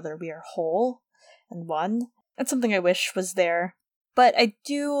have each other, we are whole and one. That's something I wish was there. But I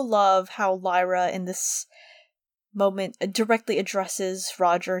do love how Lyra in this moment directly addresses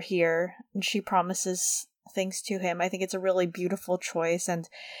Roger here, and she promises things to him. I think it's a really beautiful choice and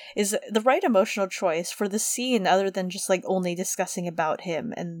is the right emotional choice for the scene, other than just like only discussing about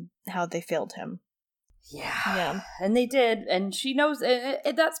him and how they failed him. Yeah. And they did, and she knows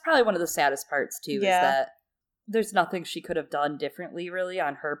that's probably one of the saddest parts too, is that there's nothing she could have done differently really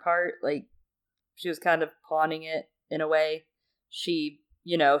on her part. Like, she was kind of pawning it in a way. She,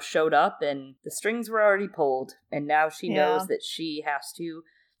 showed up and the strings were already pulled, and now she knows that she has to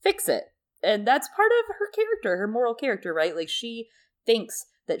fix it. And that's part of her character, her moral character, right? Like, she thinks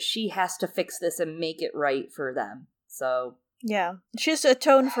that she has to fix this and make it right for them. So, yeah, she has to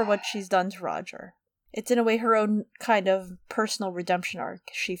atone for what she's done to Roger. It's in a way her own kind of personal redemption arc,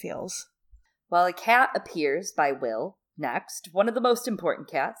 she feels. Well, a cat appears by Will next, one of the most important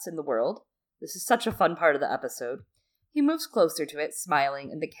cats in the world. This is such a fun part of the episode. He moves closer to it,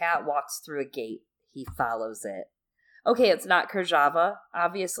 smiling, and the cat walks through a gate. He follows it. Okay, it's not Kerjava,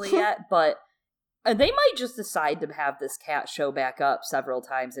 obviously, yet, but they might just decide to have this cat show back up several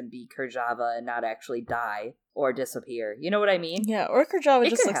times and be Kerjava and not actually die or disappear. You know what I mean? Yeah, or Kerjava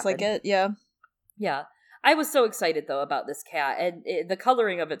just looks like it, yeah. Yeah. I was so excited, though, about this cat, and the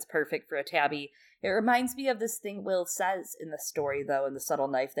coloring of it's perfect for a tabby. It reminds me of this thing Will says in the story, though, in The Subtle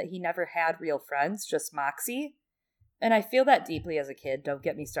Knife, that he never had real friends, just Moxie. And I feel that deeply as a kid. Don't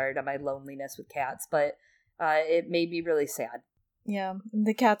get me started on my loneliness with cats, but it made me really sad. Yeah,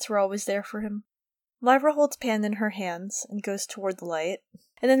 the cats were always there for him. Lyra holds Pan in her hands and goes toward the light.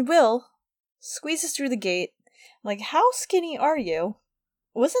 And then Will squeezes through the gate. Like, how skinny are you?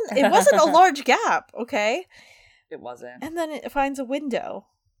 It wasn't a large gap, okay? It wasn't. And then it finds a window.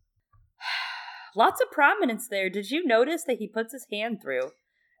 Lots of prominence there. Did you notice that he puts his hand through?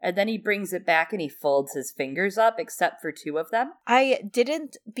 And then he brings it back and he folds his fingers up, except for two of them. I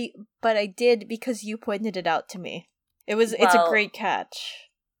didn't, but I did because you pointed it out to me. It's a great catch.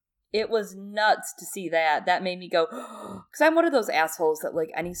 It was nuts to see that. That made me go, because I'm one of those assholes that,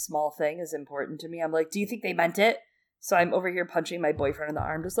 like, any small thing is important to me. I'm like, do you think they meant it? So I'm over here punching my boyfriend in the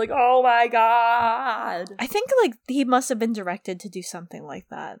arm, just like, oh my god. I think, like, he must have been directed to do something like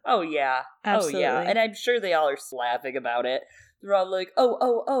that. Oh, yeah. Absolutely. Oh, yeah. And I'm sure they all are laughing about it. They're all like,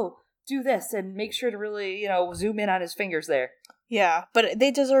 oh, do this and make sure to really, zoom in on his fingers there. Yeah, but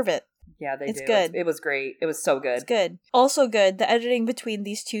they deserve it. Yeah, they do. It's good. It was great. It was so good. It's good. Also good, the editing between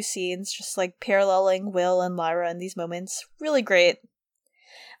these two scenes, just like paralleling Will and Lyra in these moments, really great.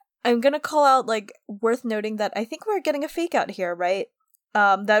 I'm gonna call out, like, worth noting that I think we're getting a fake out here, right?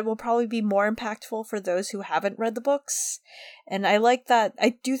 That will probably be more impactful for those who haven't read the books. And I like that.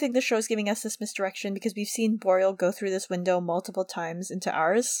 I do think the show is giving us this misdirection because we've seen Boreal go through this window multiple times into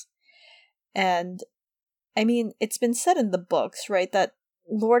ours. And, I mean, it's been said in the books, right, that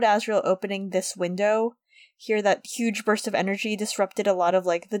Lord Asriel opening this window here, that huge burst of energy disrupted a lot of,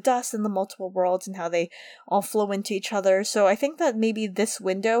 like, the dust in the multiple worlds and how they all flow into each other. So I think that maybe this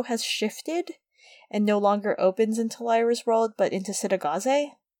window has shifted and no longer opens into Lyra's world, but into Cittàgazze?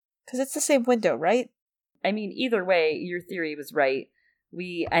 Because it's the same window, right? I mean, either way, your theory was right.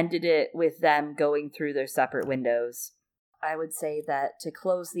 We ended it with them going through their separate windows. I would say that to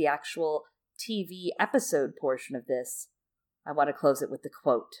close the actual TV episode portion of this, I want to close it with the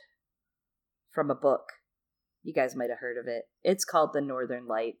quote from a book. You guys might have heard of it. It's called The Northern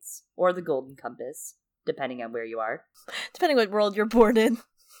Lights, or The Golden Compass, depending on where you are. Depending what world you're born in.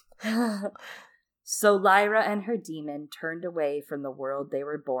 So Lyra and her demon turned away from the world they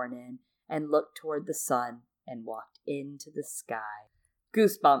were born in and looked toward the sun and walked into the sky.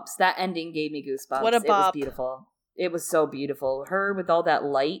 Goosebumps. That ending gave me goosebumps. What a bop. It was beautiful. It was so beautiful. Her with all that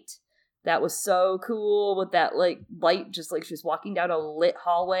light. That was so cool with that, like, light, just like she was walking down a lit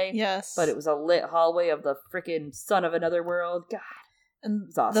hallway. Yes. But it was a lit hallway of the freaking sun of another world. God. And it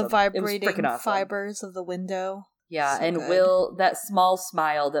was awesome. The vibrating awesome. fibers of the window. Yeah, so and good. Will, that small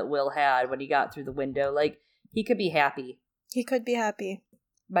smile that Will had when he got through the window, like, he could be happy. He could be happy.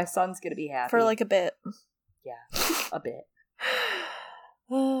 My son's gonna be happy. For, like, a bit. Yeah, a bit.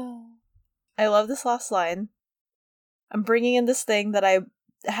 I love this last line. I'm bringing in this thing that I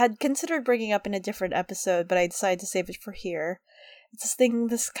had considered bringing up in a different episode, but I decided to save it for here. It's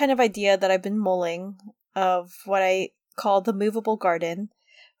this kind of idea that I've been mulling of what I call the movable garden,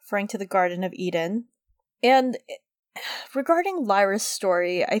 referring to the Garden of Eden. And regarding Lyra's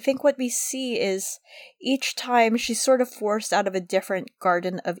story, I think what we see is each time she's sort of forced out of a different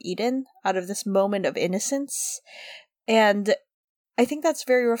Garden of Eden, out of this moment of innocence. And I think that's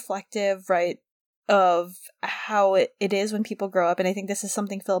very reflective, right, of how it is when people grow up. And I think this is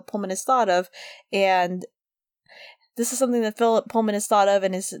something Philip Pullman has thought of. And this is something that Philip Pullman has thought of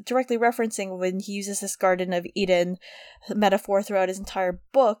and is directly referencing when he uses this Garden of Eden metaphor throughout his entire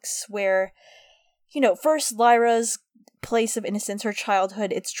books, where, first Lyra's place of innocence, her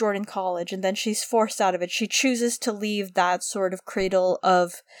childhood, it's Jordan College, and then she's forced out of it. She chooses to leave that sort of cradle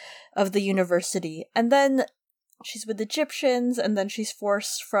of the university. And then she's with Egyptians, and then she's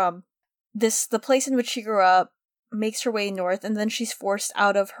forced from the place in which she grew up, makes her way north, and then she's forced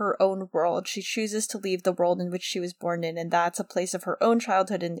out of her own world. She chooses to leave the world in which she was born in, and that's a place of her own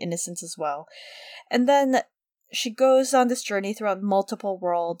childhood and innocence as well. And then she goes on this journey throughout multiple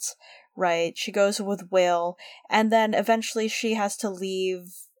worlds, right? She goes with Will, and then eventually she has to leave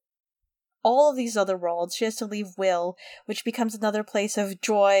all of these other worlds. She has to leave Will, which becomes another place of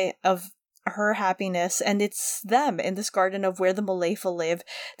joy, of her happiness, and it's them in this garden of where the Mulefa live,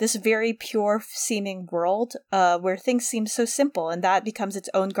 this very pure seeming world where things seem so simple, and that becomes its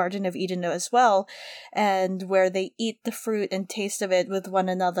own Garden of Eden as well, and where they eat the fruit and taste of it with one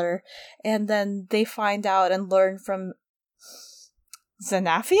another, and then they find out and learn from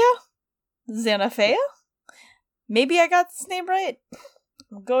Xanaphia? Maybe I got this name right.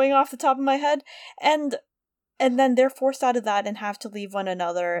 I'm going off the top of my head. And then they're forced out of that and have to leave one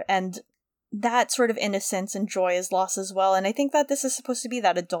another, and that sort of innocence and joy is lost as well. And I think that this is supposed to be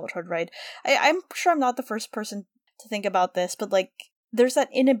that adulthood, right? I'm sure I'm not the first person to think about this, but there's that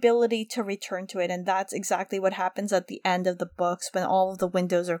inability to return to it, and that's exactly what happens at the end of the books when all of the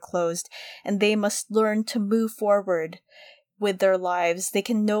windows are closed and they must learn to move forward with their lives. They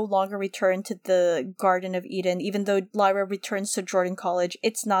can no longer return to the Garden of Eden. Even though Lyra returns to Jordan College,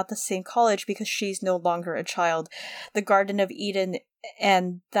 it's not the same college because she's no longer a child. The Garden of Eden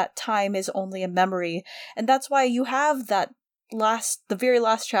and that time is only a memory. And that's why you have the very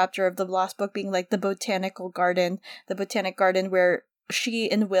last chapter of the last book being the botanic garden where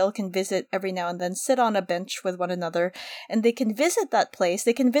she and Will can visit every now and then, sit on a bench with one another, and they can visit that place.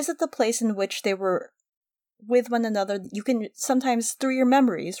 They can visit the place in which they were with one another. You can sometimes, through your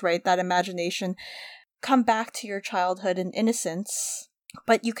memories, right, that imagination, come back to your childhood and innocence,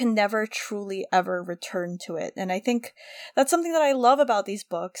 but you can never truly ever return to it. And I think that's something that I love about these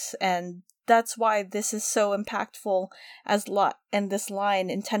books, and that's why this is so impactful and this line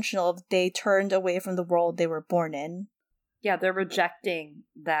intentional of they turned away from the world they were born in. Yeah, they're rejecting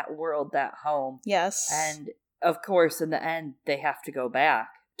that world, that home. Yes. And of course, in the end, they have to go back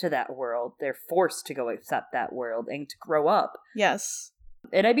to that world. They're forced to go accept that world and to grow up. Yes.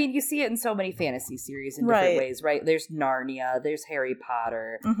 And I mean, you see it in so many fantasy series in different ways, right? There's Narnia, there's Harry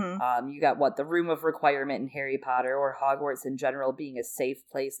Potter. Mm-hmm. You got the Room of Requirement in Harry Potter, or Hogwarts in general being a safe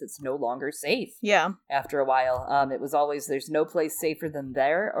place that's no longer safe. Yeah. After a while, it was always, there's no place safer than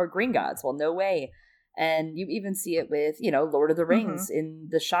there, or Gringotts. Well, no way. And you even see it with, Lord of the Rings in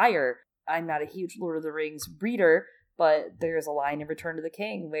the Shire. I'm not a huge Lord of the Rings reader, but there's a line in Return to the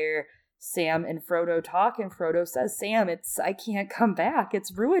King where Sam and Frodo talk, and Frodo says, Sam, I can't come back.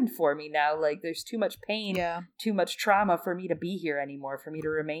 It's ruined for me now. There's too much pain, too much trauma for me to be here anymore, for me to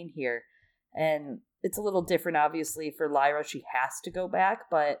remain here. And it's a little different, obviously, for Lyra. She has to go back,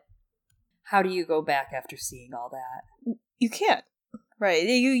 but how do you go back after seeing all that? You can't, right?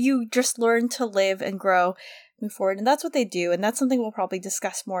 You just learn to live and grow, move forward, and that's what they do, and that's something we'll probably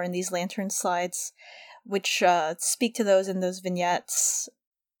discuss more in these lantern slides, which speak to those in those vignettes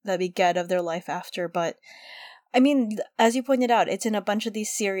that we get of their life after. But I mean, as you pointed out, it's in a bunch of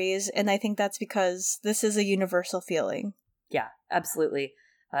these series, and I think that's because this is a universal feeling. Yeah, absolutely.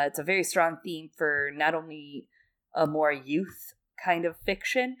 It's a very strong theme for not only a more youth kind of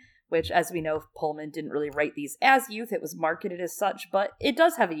fiction, which, as we know, Pullman didn't really write these as youth. It was marketed as such, but it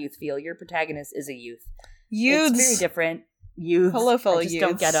does have a youth feel. Your protagonist is a youth. Youths. It's very different. Youths. Hello, fellow youths. I just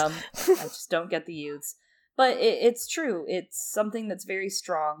don't get them. I just don't get the youths. But it's true. It's something that's very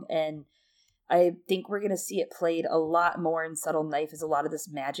strong, and I think we're going to see it played a lot more in Subtle Knife as a lot of this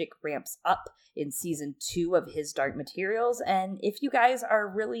magic ramps up in season 2 of His Dark Materials. And if you guys are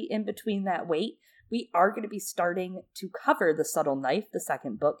really in between that wait, we are going to be starting to cover the Subtle Knife, the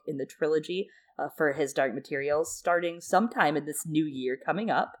second book in the trilogy for His Dark Materials, starting sometime in this new year coming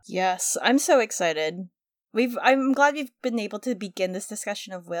up. Yes, I'm so excited. I'm glad we've been able to begin this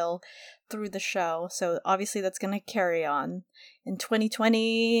discussion of Will through the show. So obviously that's going to carry on in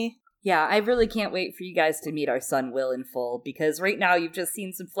 2020. Yeah, I really can't wait for you guys to meet our son Will in full, because right now you've just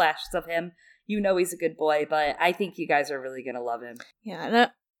seen some flashes of him. You know he's a good boy, but I think you guys are really going to love him. Yeah, and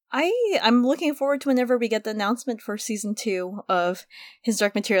I'm looking forward to whenever we get the announcement for season 2 of His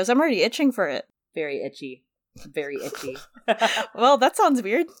Dark Materials. I'm already itching for it. Very itchy. Very itchy. Well, that sounds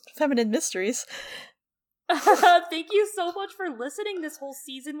weird. Feminine mysteries. Thank you so much for listening this whole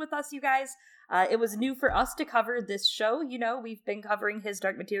season with us, you guys. It was new for us to cover this show. You know, we've been covering His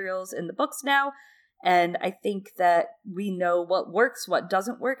Dark Materials in the books now, and I think that we know what works, what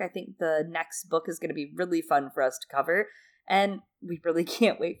doesn't work. I think the next book is going to be really fun for us to cover, and we really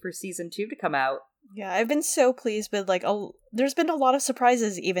can't wait for season 2 to come out. Yeah, I've been so pleased with, like, there's been a lot of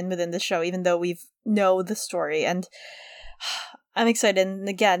surprises even within the show, even though we know the story, and I'm excited. And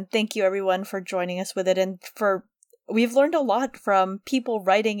again, thank you everyone for joining us with it, and we've learned a lot from people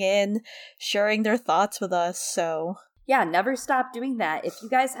writing in, sharing their thoughts with us, so... Yeah, never stop doing that. If you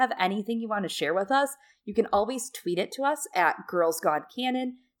guys have anything you want to share with us, you can always tweet it to us at Girls Gone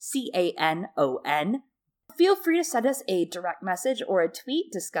Canon, CANON. Feel free to send us a direct message or a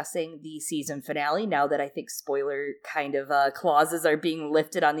tweet discussing the season finale, now that I think spoiler kind of clauses are being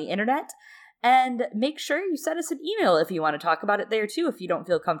lifted on the internet. And make sure you send us an email if you want to talk about it there too, if you don't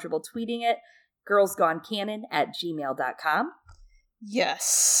feel comfortable tweeting it. girlsgonecanon@gmail.com.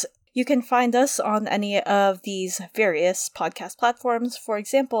 Yes. You can find us on any of these various podcast platforms. For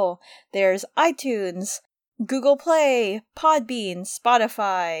example, there's iTunes, Google Play, Podbean,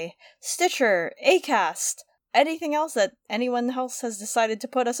 Spotify, Stitcher, Acast, anything else that anyone else has decided to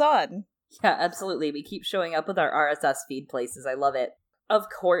put us on. Yeah, absolutely. We keep showing up with our RSS feed places. I love it. Of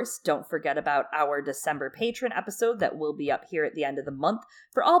course, don't forget about our December patron episode that will be up here at the end of the month.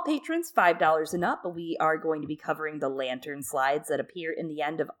 For all patrons, $5 and up, we are going to be covering the lantern slides that appear in the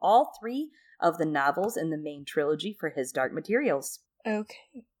end of all 3 of the novels in the main trilogy for His Dark Materials.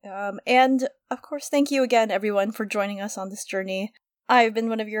 Okay. And, of course, thank you again, everyone, for joining us on this journey. I've been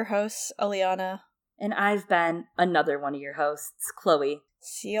one of your hosts, Aliana. And I've been another one of your hosts, Chloe.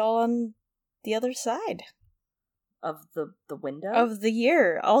 See y'all on the other side. Of the window? Of the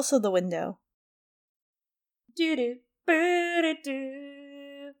year. Also the window. Do-do.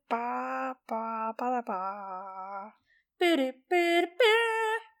 Ba-do-do. Ba ba ba ba. Ba-do, ba-do, ba.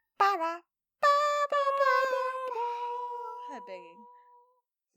 Ba ba ba ba ba ba. Headbanging.